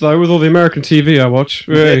close, though, with all the American TV I watch.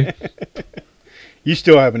 Really. You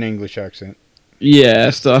still have an English accent.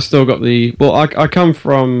 Yeah, I still got the... Well, I come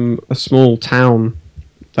from a small town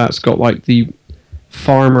that's got, like, the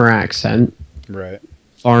farmer accent. Right.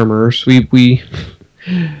 Farmers. We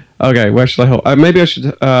Okay, where should I hold? Maybe I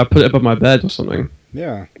should put it above my bed or something.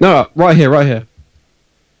 Yeah. No, right here.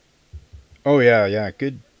 Oh, yeah.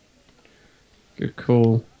 Good. Good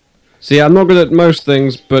call. See, I'm not good at most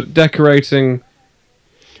things, but decorating...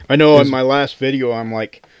 I know in my last video, I'm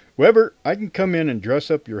like, Weber, I can come in and dress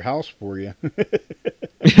up your house for you.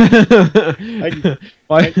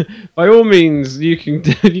 By all means, you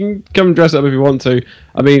can come dress up if you want to.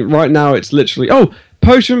 I mean, right now it's literally... Oh,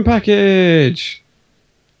 potion package!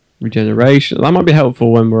 Regeneration. That might be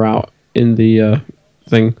helpful when we're out in the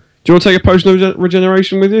thing. Do you want to take a potion of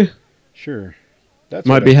regeneration with you? Sure. That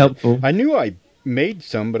Might be helpful. I knew I made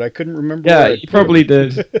some, but I couldn't remember. Yeah, you probably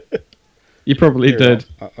did. You probably did.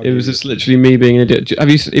 I'll It was just literally me being an idiot. Have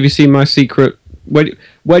you seen my secret? Where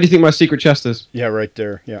do you think my secret chest is? Yeah, right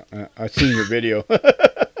there. Yeah, I've seen your video.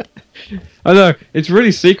 I know, it's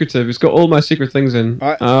really secretive. It's got all my secret things in.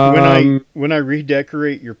 When I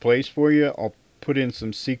redecorate your place for you, I'll put in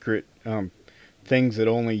some secret things that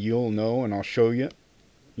only you'll know, and I'll show you.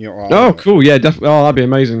 You know. Oh, cool! Yeah, definitely. Oh, that'd be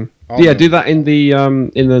amazing. Yeah, do that in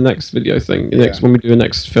the next video thing. When we do the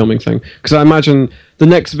next filming thing, because I imagine the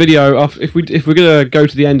next video, if we're gonna go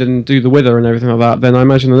to the end and do the wither and everything like that, then I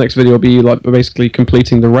imagine the next video will be like basically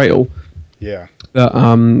completing the rail. Yeah. But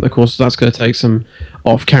of course, that's going to take some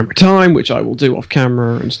off-camera time, which I will do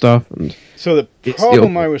off-camera and stuff. And so the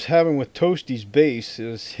problem I was having with Toasty's base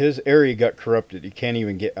is his area got corrupted. He can't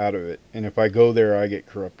even get out of it, and if I go there, I get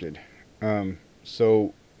corrupted.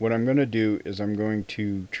 So what I'm going to do is I'm going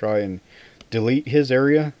to try and delete his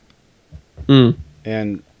area.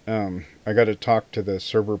 And I got to talk to the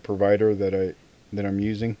server provider that I'm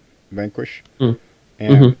using, Vanquish.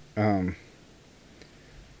 And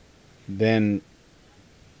then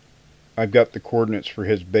I've got the coordinates for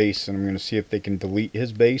his base, and I'm going to see if they can delete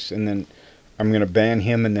his base, and then I'm going to ban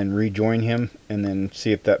him and then rejoin him, and then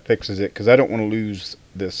see if that fixes it, because I don't want to lose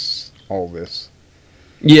all this.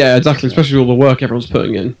 Yeah, exactly, especially all the work everyone's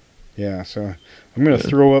putting in. Yeah, so I'm going to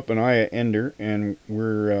throw up an eye at Ender, and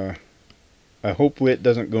we're, hopefully it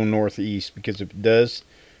doesn't go northeast, because if it does,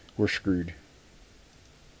 we're screwed.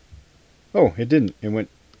 Oh, it didn't. It went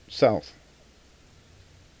south.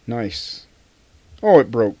 Nice. Oh,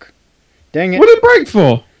 it broke. Dang it. What did it break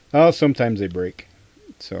for? Oh, sometimes they break.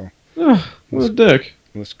 So. Ugh, what a dick.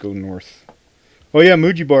 Let's go north. Oh yeah,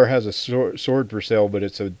 Mujibar has a sword for sale, but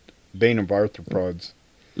it's a Bane of Arthropods.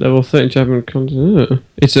 Level 13 champion content.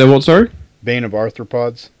 It's a what, sorry? Bane of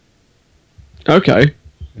Arthropods. Okay.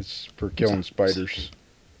 It's for killing spiders.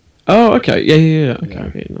 Oh, okay. Yeah. Okay. Yeah.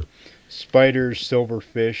 Okay, no. Spiders,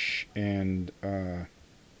 silverfish, and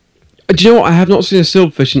Do you know what? I have not seen a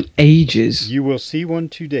silverfish in ages. you will see one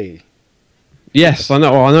today. Yes, I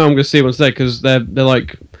know. Well, I know I'm going to see one today because they're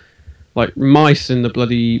like mice in the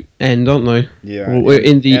bloody end, aren't they? Yeah. Or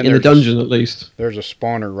in the dungeon at least. There's a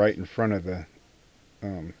spawner right in front of the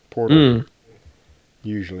portal.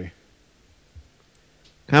 Usually.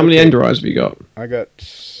 How many ender eyes have you got? I got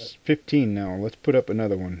 15 now. Let's put up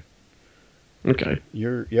another one. Okay.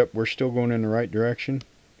 Yep, we're still going in the right direction.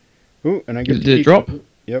 Ooh, and I get Did it drop?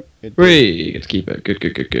 Yep. It You get to keep it.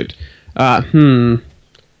 Good.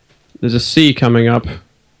 There's a sea coming up.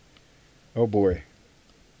 Oh boy.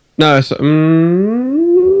 No, it's,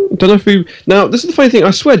 don't know if we... Now, this is the funny thing.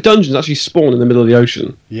 I swear dungeons actually spawn in the middle of the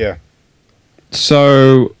ocean. Yeah.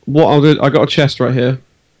 So, what I'll do... I got a chest right here.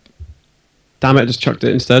 Damn it, I just chucked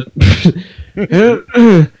it instead.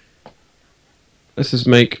 Let's just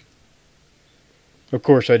make... Of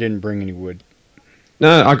course, I didn't bring any wood.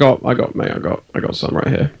 No, I got some right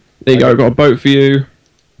here. There you go, I got a boat for you.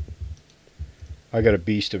 I got a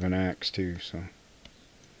beast of an axe too, so.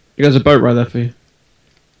 There's a boat right there for you.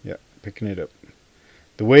 Yeah, picking it up.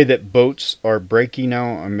 The way that boats are breaking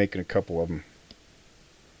now, I'm making a couple of them.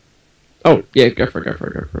 Oh, yeah, go for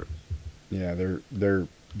it. Yeah,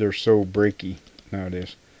 they're so breaky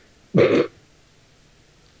nowadays.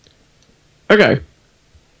 Okay.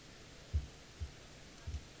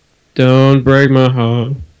 Don't break my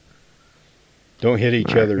heart. Don't hit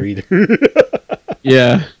each other either.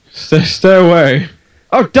 Yeah, stay away.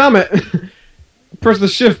 Oh, damn it! Press the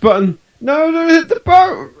shift button. No, don't hit the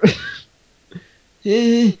boat!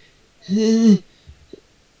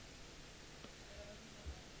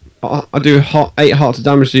 I do 8 hearts of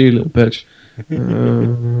damage to you, little bitch.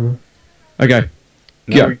 Okay.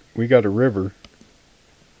 Now we got a river.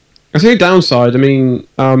 I see a downside. I mean,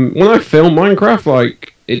 when I film Minecraft,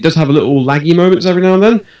 like, it does have a little laggy moments every now and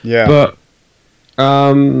then. Yeah. But,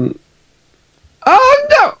 oh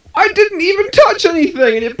no! I didn't even touch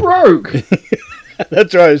anything and it broke!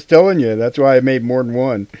 That's why I was telling you. That's why I made more than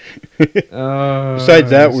one.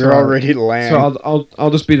 Besides that, we're already to land. So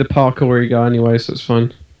I'll just be the parkoury guy anyway, so it's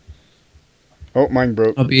fine. Oh, mine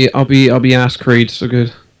broke. I'll be Ass Creed, so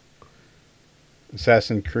good.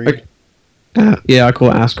 Assassin's Creed. Yeah, I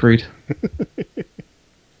call it Ass Creed.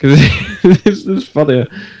 Because it's funnier.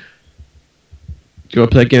 Do you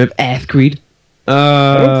want to play a game of Ass Creed?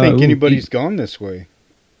 I don't think anybody's gone this way.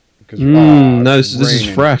 No, this is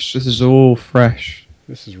fresh. This is all fresh.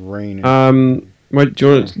 This is raining. Wait, do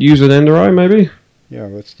you want to use an ender eye, maybe? Yeah,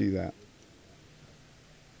 let's do that.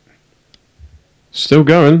 Still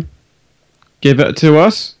going. Give it to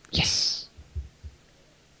us. Yes.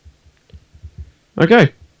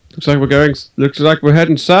 Okay. Looks like we're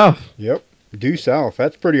heading south. Yep. Due south.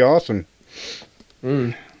 That's pretty awesome.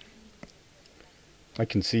 I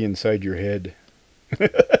can see inside your head.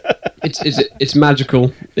 It's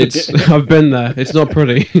magical. I've been there. It's not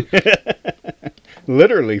pretty.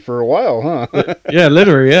 Literally for a while, huh? Yeah,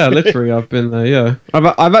 literally. I've been there. Yeah,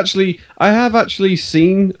 I have actually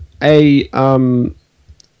seen a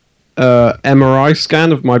MRI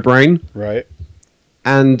scan of my brain. Right.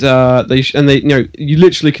 And they you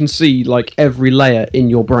literally can see like every layer in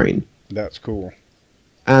your brain. That's cool.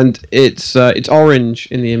 And it's orange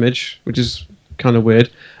in the image, which is kind of weird.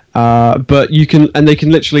 But they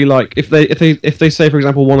can literally, like, if they say, for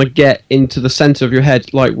example, want to get into the center of your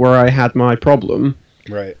head, like where I had my problem,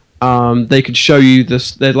 right? They could show you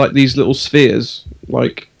this. They're like these little spheres,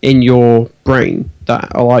 like in your brain,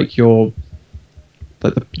 that are like your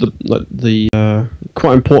the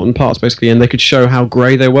quite important parts, basically, and they could show how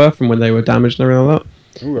grey they were from when they were damaged and everything like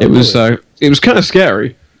that. Ooh, it was kind of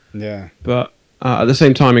scary. Yeah. But at the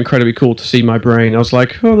same time, incredibly cool to see my brain. I was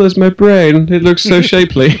like, oh, there's my brain. It looks so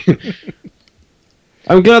shapely.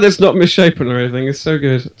 I'm glad it's not misshapen or anything. It's so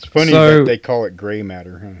good. It's funny that they call it grey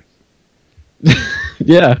matter, huh?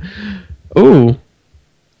 Yeah. Oh.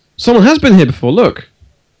 Someone has been here before, look.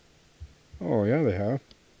 Oh, yeah, they have.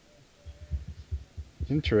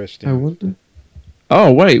 Interesting. I wonder.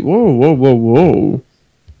 Oh, wait. Whoa.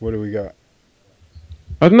 What do we got?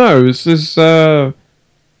 I don't know.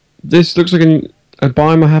 This looks like a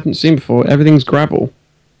biome I haven't seen before. Everything's gravel.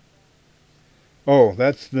 Oh,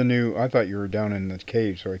 that's the new. I thought you were down in the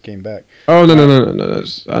cave, so I came back. Oh no!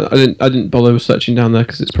 I didn't bother searching down there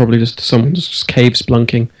because it's probably just someone just cave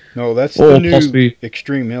splunking. No, that's Or the new possibly...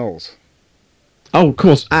 Extreme Hills. Oh, of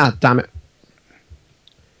course. Ah, damn it.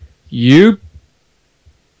 You.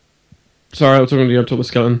 Sorry, I was talking to you. I'm talking to the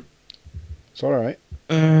skeleton. It's all right.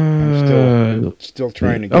 I'm still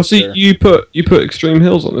trying to get see, there. you put Extreme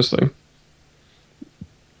Hills on this thing.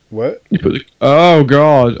 What? You put the... Oh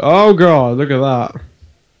god! Look at that.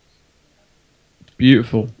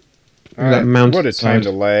 Beautiful. Look at that mountain. What a time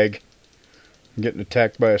to lag. I'm getting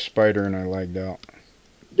attacked by a spider and I lagged out.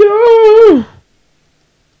 No!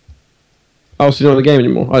 Oh, so you're not in the game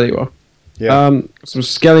anymore. Oh, there you are. Yeah. Some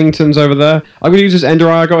skeletons over there. I'm gonna use this ender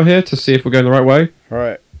eye I got here to see if we're going the right way. All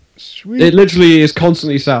right. Sweet. It literally is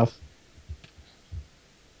constantly south.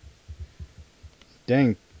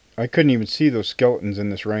 Dang. I couldn't even see those skeletons in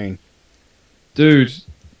this rain. Dude,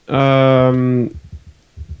 we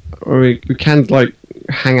can like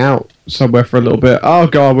hang out somewhere for a little bit. Oh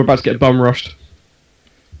god, we're about to get bum rushed.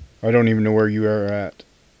 I don't even know where you are at.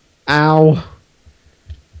 Ow.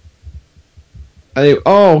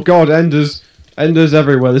 Oh god, enders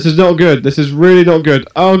everywhere. This is not good. This is really not good.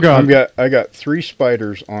 Oh god. I got 3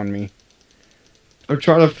 spiders on me. I'm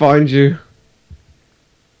trying to find you.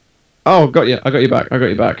 Oh, got you. I got you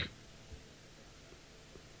back.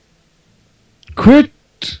 Quit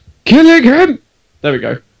killing him! There we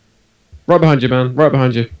go. Right behind you, man. Right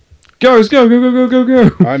behind you. Go!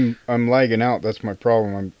 I'm lagging out. That's my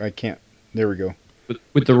problem. I can't. There we go.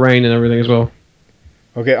 With the rain and everything as well.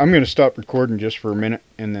 Okay, I'm going to stop recording just for a minute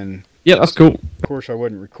and then... Yeah, that's cool. Of course I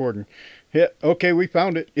wasn't recording. Yeah, okay, we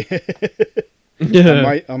found it.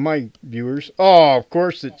 Yeah. On my viewers. Oh, of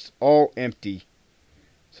course it's all empty.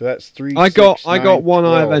 So that's 3, I 6, got 9, one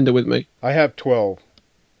 12. eye of ender with me. I have 12.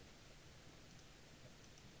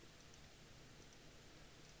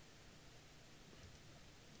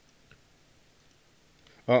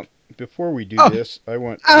 Before we do this, I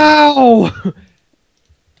want to Ow!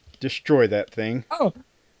 destroy that thing. Ow!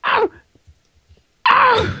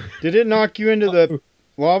 Ow! Did it knock you into the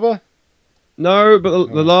lava? No, but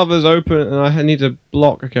the lava's open and I need to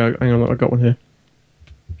block. Okay, hang on, I got one here.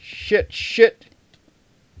 Shit.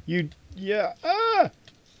 Yeah.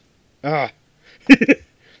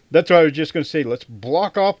 That's what I was just going to say. Let's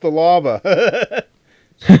block off the lava.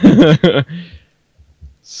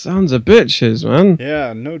 Sons of bitches, man.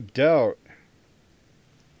 Yeah, no doubt.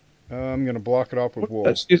 I'm going to block it off with wool.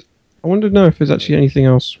 I want to know if there's actually anything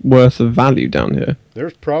else worth of value down here.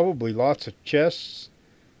 There's probably lots of chests.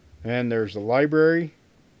 And there's a library.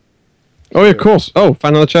 Oh, yeah, of course. Oh,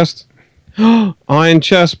 found another chest. Iron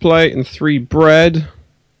chest plate and 3 bread.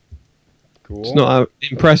 Cool. It's not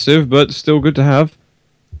impressive, but still good to have.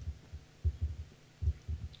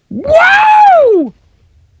 Wow!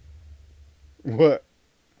 What?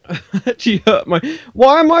 Actually hurt my...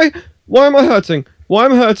 Why am I hurting? Why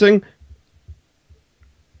am I hurting?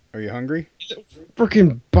 Are you hungry?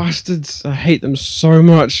 Freaking bastards. I hate them so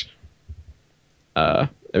much. There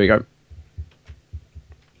we go.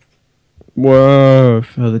 Whoa,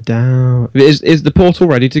 further down. Is the portal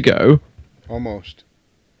ready to go? Almost.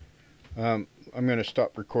 I'm going to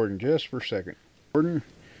stop recording just for a second.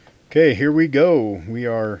 Okay, here we go. We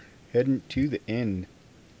are heading to the end.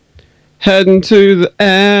 Heading to the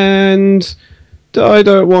end. I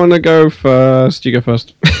don't want to go first. You go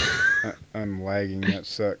first. I'm lagging. That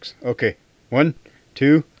sucks. Okay. 1,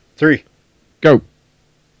 2, 3. Go.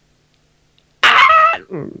 I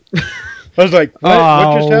was like,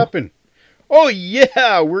 what just happened? Oh,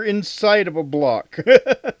 yeah, we're inside of a block.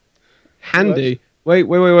 Handy. Wait.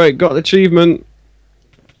 Got the achievement.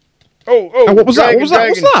 Oh, what was that? dragon, What was that?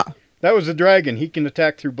 What's that? That was a dragon. He can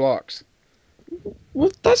attack through blocks.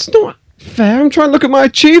 Well, that's not fair. I'm trying to look at my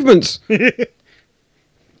achievements.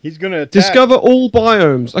 He's going to attack. Discover all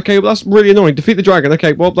biomes. Okay, well, that's really annoying. Defeat the dragon.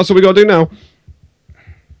 Okay, well, that's what we got to do now.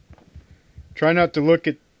 Try not to look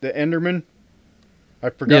at the Enderman. I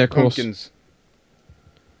forgot pumpkins.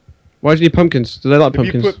 Why do you need pumpkins? Do they like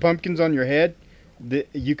pumpkins? If you put pumpkins on your head,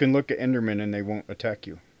 you can look at Enderman and they won't attack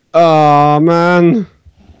you. Oh, man.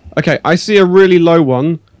 Okay, I see a really low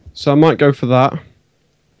one, so I might go for that.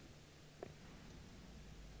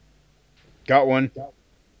 Got one.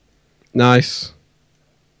 Nice.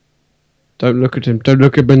 Don't look at him. Don't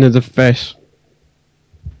look him in the face.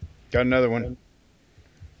 Got another one.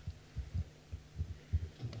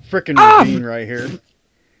 Frickin' ravine right here.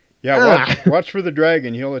 Yeah, watch for the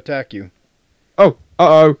dragon. He'll attack you. Oh,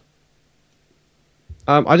 uh-oh.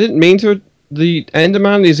 I didn't mean to. The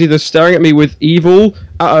Enderman is either staring at me with evil.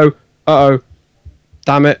 Uh-oh.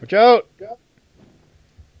 Damn it. Watch out.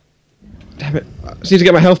 Damn Damn it. I just need to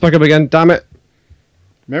get my health back up again. Damn it.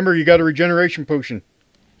 Remember, you got a regeneration potion.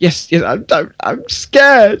 Yes, I'm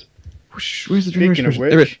scared. Whoosh, where's the Speaking of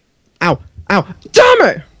which... Ow, ow. Damn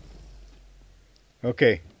it!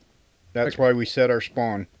 Okay. That's why we set our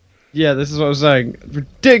spawn. Yeah, this is what I was saying.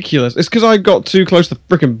 Ridiculous. It's because I got too close to the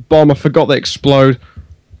freaking bomb. I forgot they explode.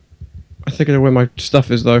 I think I know where my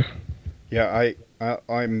stuff is, though. Yeah,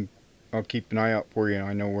 I'll keep an eye out for you.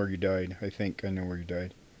 I know where you died. I think I know where you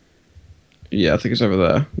died. Yeah, I think it's over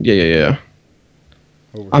there. Yeah.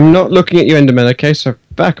 Over I'm not looking at you, Enderman, okay? So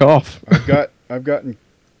back off. I've gotten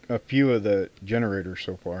a few of the generators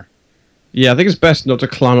so far. Yeah, I think it's best not to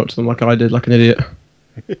climb up to them like I did, like an idiot.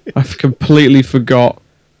 I've completely forgot.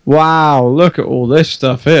 Wow, look at all this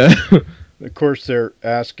stuff here. Of course, they're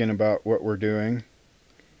asking about what we're doing.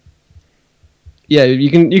 Yeah, you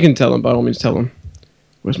can tell them, by all means tell them.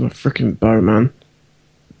 Where's my freaking bow, man?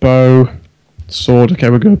 Bow. Sword, okay,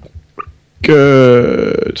 we're good.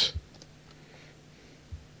 Good.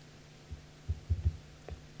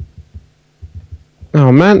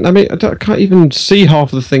 Oh man, I mean, I can't even see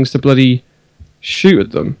half of the things to bloody shoot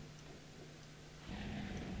at them.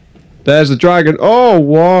 There's the dragon. Oh,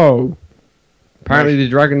 whoa. Apparently the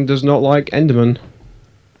dragon does not like Enderman.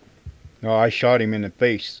 No, I shot him in the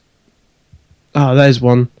face. Ah, there's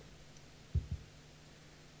one.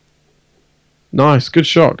 Nice, good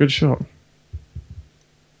shot, good shot.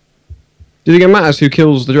 Do you think it matters who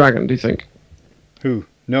kills the dragon, do you think? Who?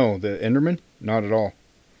 No, the Enderman? Not at all.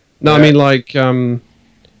 No, yeah. I mean like, to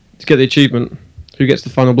get the achievement. Who gets the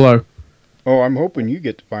final blow? Oh, I'm hoping you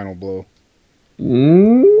get the final blow. For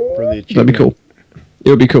the achievement. That'd be cool. It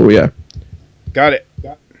would be cool, yeah. Got it.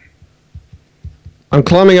 I'm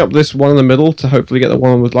climbing up this one in the middle to hopefully get the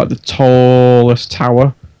one with like the tallest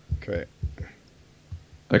tower. Okay.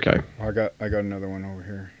 Okay. I got another one over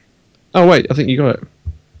here. Oh wait, I think you got it.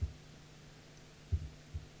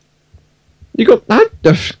 You got that?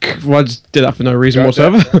 Well, I just did that for no reason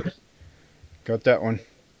whatsoever. Got that one.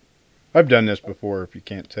 I've done this before, if you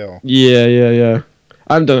can't tell. Yeah.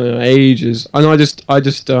 I haven't done it in ages. And I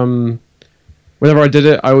just whenever I did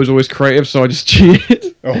it, I was always creative, so I just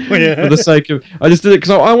cheated. Oh yeah. For the sake of, I just did it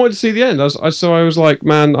because I wanted to see the end. So I was like,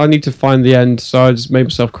 man, I need to find the end. So I just made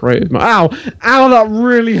myself creative. Ow, that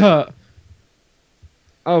really hurt.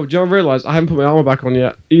 Oh, do you realise I haven't put my armor back on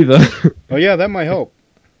yet either? Oh yeah, that might help.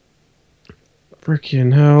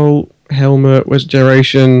 Freaking hell, helmet, where's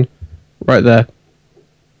generation? Right there.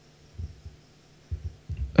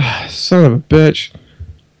 Son of a bitch.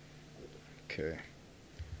 Okay.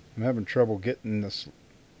 I'm having trouble getting this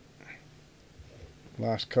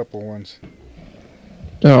last couple ones.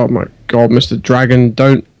 Oh my god, Mr. Dragon,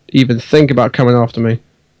 don't even think about coming after me.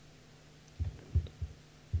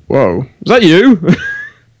 Whoa. Is that you?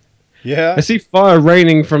 Yeah. I see fire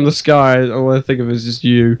raining from the sky. All I think of is just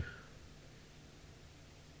you.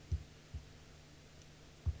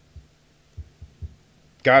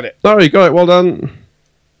 Got it. Oh, you got it. Well done.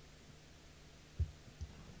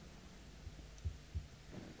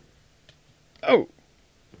 Oh.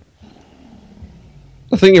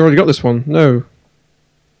 I think you already got this one. No.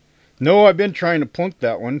 No, I've been trying to plunk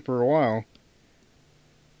that one for a while.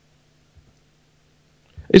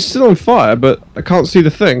 It's still on fire, but I can't see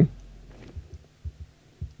the thing.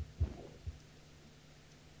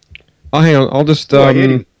 Oh, hang on. I'll just I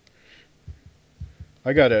hit him.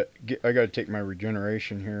 I gotta take my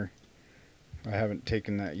regeneration here. I haven't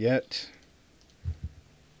taken that yet.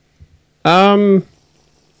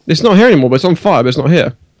 It's not here anymore, but it's on fire, but it's not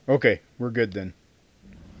here. Okay, we're good then.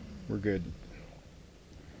 We're good.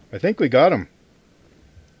 I think we got them.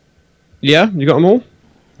 Yeah, you got them all?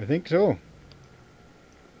 I think so.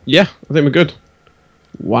 Yeah, I think we're good.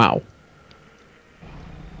 Wow.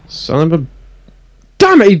 Son of a...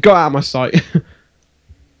 Damn it, he got out of my sight.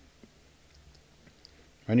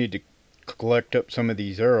 I need to collect up some of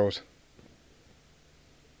these arrows.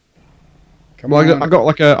 Come on. I got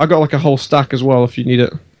like a whole stack as well if you need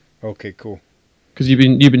it. Okay, cool. Because you've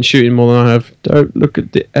been shooting more than I have. Don't look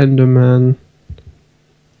at the Enderman.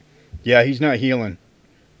 Yeah, he's not healing.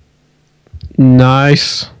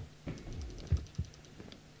 Nice.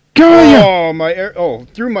 Go! Oh, my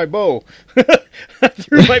threw my bow. I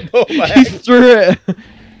threw my bow back. He threw it.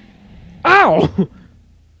 Ow!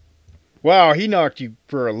 Wow, he knocked you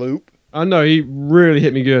for a loop. I know, he really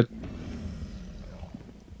hit me good.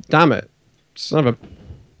 Damn it. Son of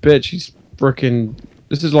a bitch, he's frickin'...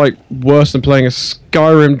 This is like worse than playing a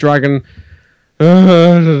Skyrim dragon.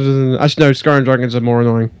 Actually, no, Skyrim dragons are more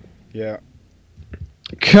annoying. Yeah.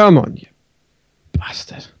 Come on, you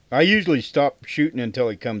bastard. I usually stop shooting until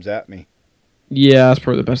he comes at me. Yeah, that's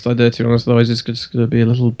probably the best idea, to be honest. Otherwise, it's just going to be a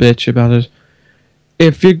little bitch about it.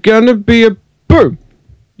 If you're gonna be a boom.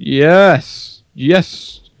 Yes.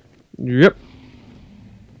 Yes. Yep.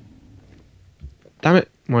 Damn it.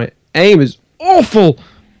 My aim is awful.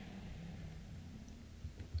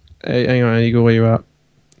 Hey, hang on, Eagle, where you at?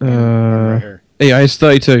 Right here. Yeah, it's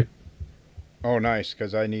 32. Oh, nice,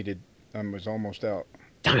 because I was almost out.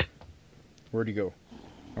 Damn it. Where'd he go?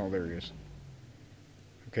 Oh, there he is.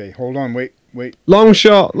 Okay, hold on, wait. Long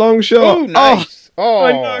shot, long shot. Oh, nice. Oh,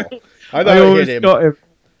 I know. I thought I hit him. Got him.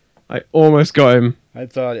 I almost got him. I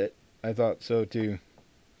thought so too.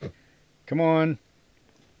 Come on.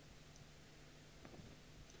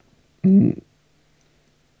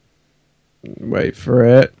 Wait for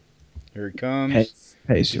it. Here he comes.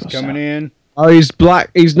 Pace He's yourself. coming in. Oh, he's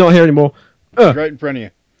black. He's not here anymore. He's right in front of you.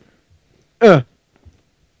 Damn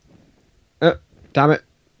it.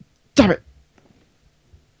 Damn it.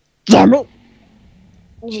 Damn it.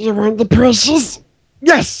 You want the precious?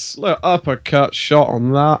 Yes! Look, uppercut shot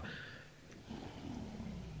on that.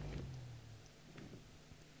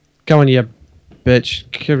 Come on, you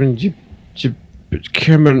bitch. Come on, you bitch.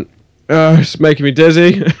 Come on. It's making me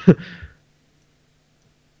dizzy.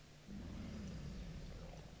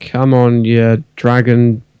 Come on, you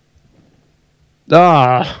dragon.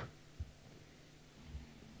 Ah!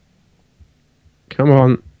 Come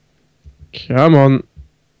on. Come on.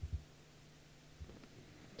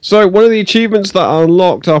 So, one of the achievements that are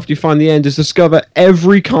unlocked after you find the end is discover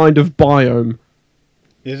every kind of biome.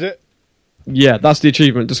 Is it? Yeah, that's the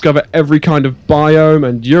achievement. Discover every kind of biome,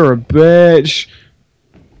 and you're a bitch.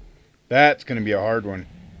 That's going to be a hard one.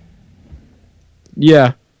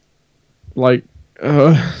 Yeah. Like,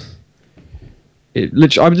 I'm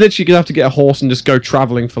literally going to have to get a horse and just go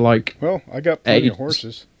traveling for, like... Well, I got plenty of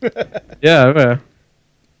horses. Yeah.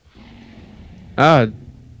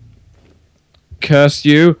 Curse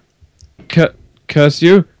you. Curse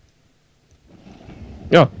you.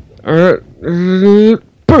 Yeah.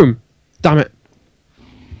 Boom. Damn it.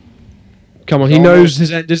 Come on, he knows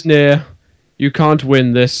his end is near. You can't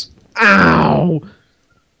win this. Ow!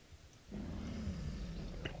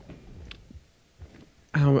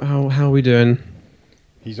 How are we doing?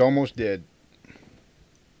 He's almost dead.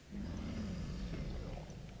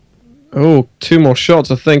 Oh, 2 more shots,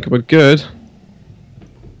 I think we're good.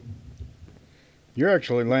 You're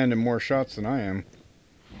actually landing more shots than I am,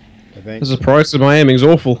 I think. There's a price of my aiming's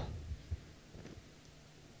awful.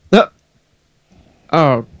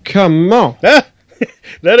 Oh, come on. Ah!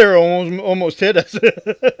 That arrow almost hit us.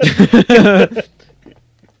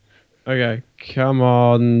 Okay, come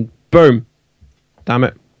on. Boom. Damn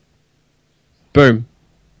it. Boom.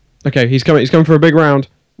 Okay, he's coming for a big round.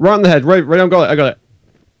 Right in the head. Right on, got it.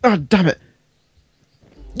 Oh, damn it.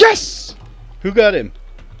 Yes! Who got him?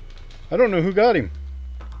 I don't know who got him.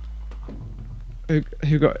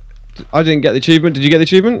 Who got it? I didn't get the achievement. Did you get the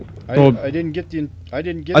achievement? I didn't get the. I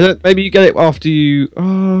didn't get. I don't. Maybe you get it after you.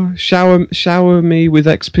 Oh, shower me with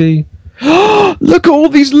XP. Look at all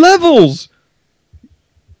these levels.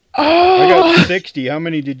 I got 60. How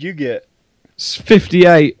many did you get?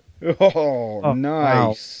 58. Oh,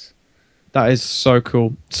 nice. Wow. That is so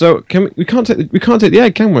cool. So we can't take the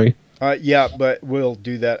egg, can we? Yeah, but we'll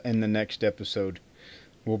do that in the next episode.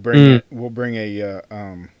 We'll bring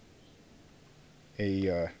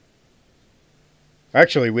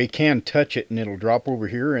Actually, we can touch it and it'll drop over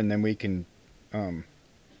here, and then we can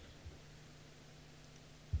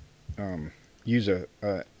use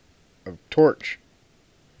a torch.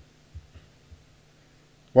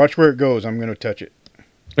 Watch where it goes. I'm going to touch it.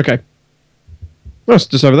 Okay. Oh, it's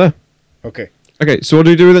just over there. Okay. Okay, so what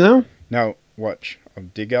do we do with it now? Now, watch. I'll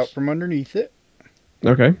dig out from underneath it.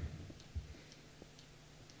 Okay.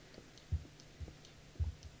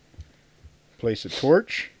 Place a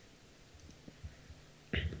torch.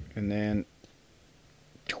 And then...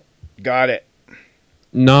 Got it.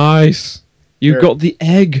 Nice. You got the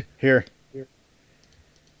egg. Here.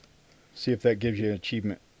 See if that gives you an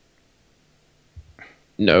achievement.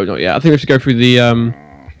 No, not yet. I think we have to go through the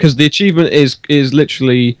because the achievement is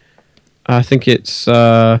literally, I think it's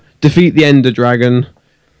defeat the Ender Dragon.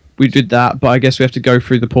 We did that, but I guess we have to go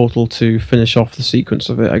through the portal to finish off the sequence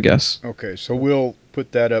of it, I guess. Okay, so we'll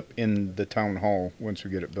put that up in the town hall once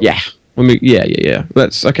we get it built. Yeah. Yeah.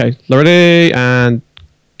 Let's ready and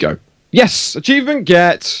go. Yes, achievement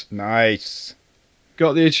get. Nice.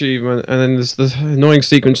 Got the achievement, and then there's the annoying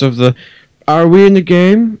sequence of the. Are we in the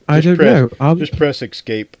game? I don't know. Just press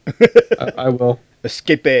escape. I will.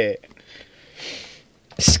 Escape.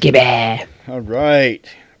 Skibby. All right.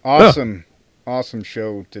 Awesome. Awesome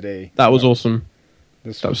show today. That was awesome.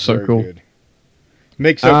 That was so cool. Good.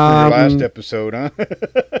 Makes up for your last episode, huh?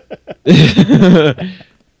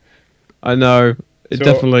 I know. It So,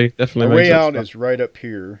 definitely Our makes way up out stuff. is right up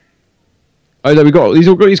here. Oh, no, we got these.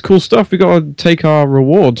 All got these cool stuff. We got to take our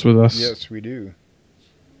rewards with us. Yes, we do.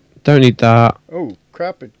 Don't need that. Oh,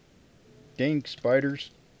 crap it. Dang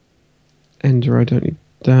spiders. Ender, I don't need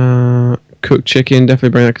that. Cooked chicken, definitely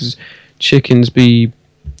bring that because chickens be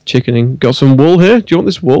chickening. Got some wool here. Do you want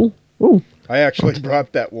this wool? Oh, I actually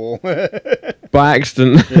brought that wool. by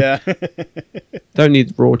accident. Yeah. Don't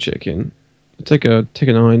need raw chicken. Take an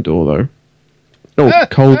iron door though. Oh,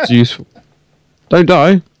 coal's useful. Don't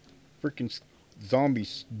die. Freaking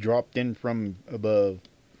zombies dropped in from above.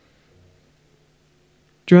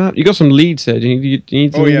 You got some leads here. Do you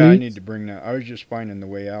need some Oh yeah, leads? I need to bring that. I was just finding the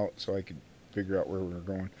way out so I could figure out where we were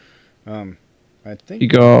going. I think You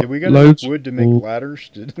got did we got loads enough wood to make ladders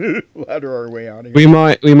to ladder our way out of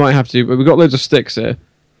here? We might have to, but we've got loads of sticks here.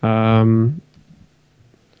 Seeing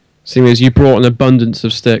as you brought an abundance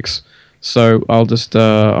of sticks, so I'll just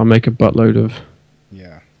I'll make a buttload of.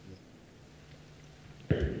 Yeah.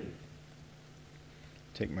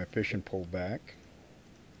 Take my fishing pole back.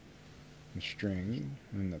 The string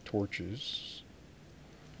and the torches.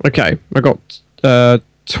 Okay, I got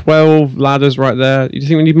 12 ladders right there. You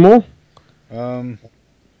think we need more?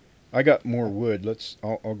 I got more wood.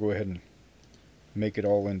 I'll go ahead and make it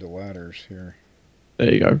all into ladders here.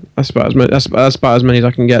 There you go. That's about as many. That's about as many as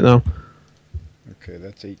I can get now. Okay,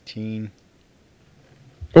 that's 18.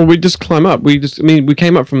 Well, we just climb up. We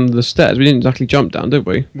came up from the stairs. We didn't exactly jump down, did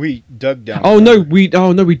we? We dug down. Oh no, we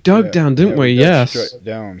dug down, didn't we? dug Yes. straight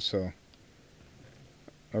down. So.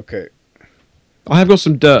 Okay. I have got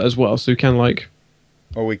some dirt as well, so we can like.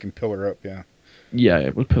 Oh, we can pillar up. Yeah. Yeah,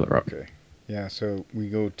 we'll pillar up. Okay. Yeah. So we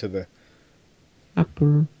go to the.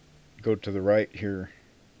 Upper. Go to the right here.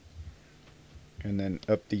 And then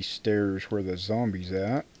up these stairs where the zombie's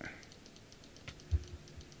at.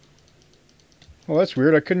 Oh, that's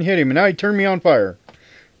weird. I couldn't hit him, and now he turned me on fire.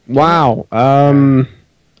 Wow.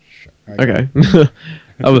 Okay.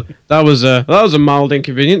 that was a mild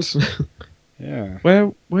inconvenience. Yeah.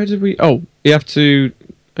 Where did we? Oh, you have to.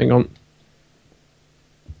 Hang on.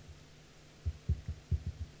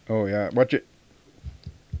 Oh yeah. Watch it.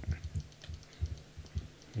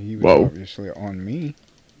 He was Whoa. obviously on me.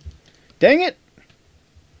 Dang it!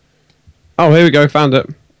 Oh, here we go. Found it.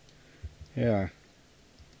 Yeah.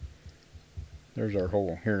 There's our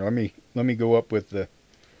hole. Here, let me go up with the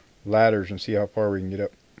ladders and see how far we can get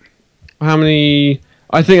up. How many?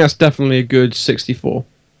 I think that's definitely a good 64.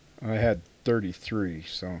 I had 33,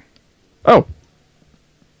 so. Oh.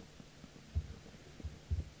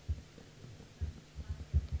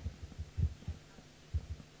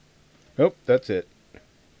 Oh, that's it.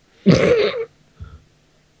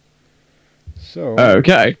 So.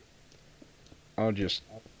 Okay. I'll just.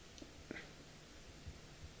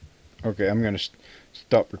 Okay, I'm gonna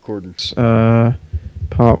stop recording.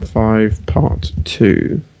 Part 5, Part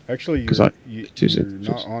 2. Actually, Because you're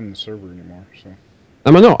not on the server anymore, so.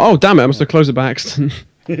 Am I not? Oh, damn it! I must have closed it by accident.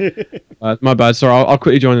 My bad. Sorry, I'll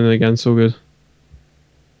quickly join in again. It's all good.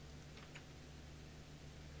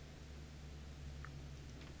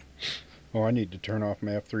 Oh, I need to turn off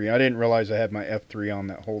my F3. I didn't realize I had my F3 on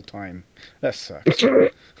that whole time. That sucks. All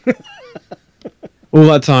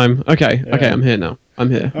that time. Okay, Yeah. okay, I'm here now. I'm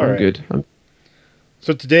here. All I'm right. good.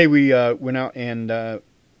 So today we went out and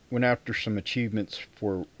went after some achievements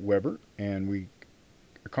for Weber, and we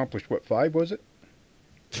accomplished, what, 5 was it?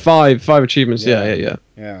 5 achievements. Yeah. Yeah.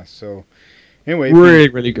 Yeah, so anyway.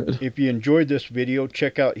 Really good. If you enjoyed this video,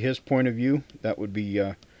 check out his point of view. That would be,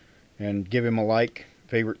 and give him a like,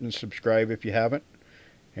 favorite, and subscribe if you haven't.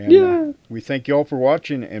 And we thank you all for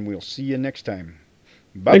watching, and we'll see you next time.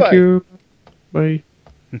 Bye-bye. Thank you. Bye.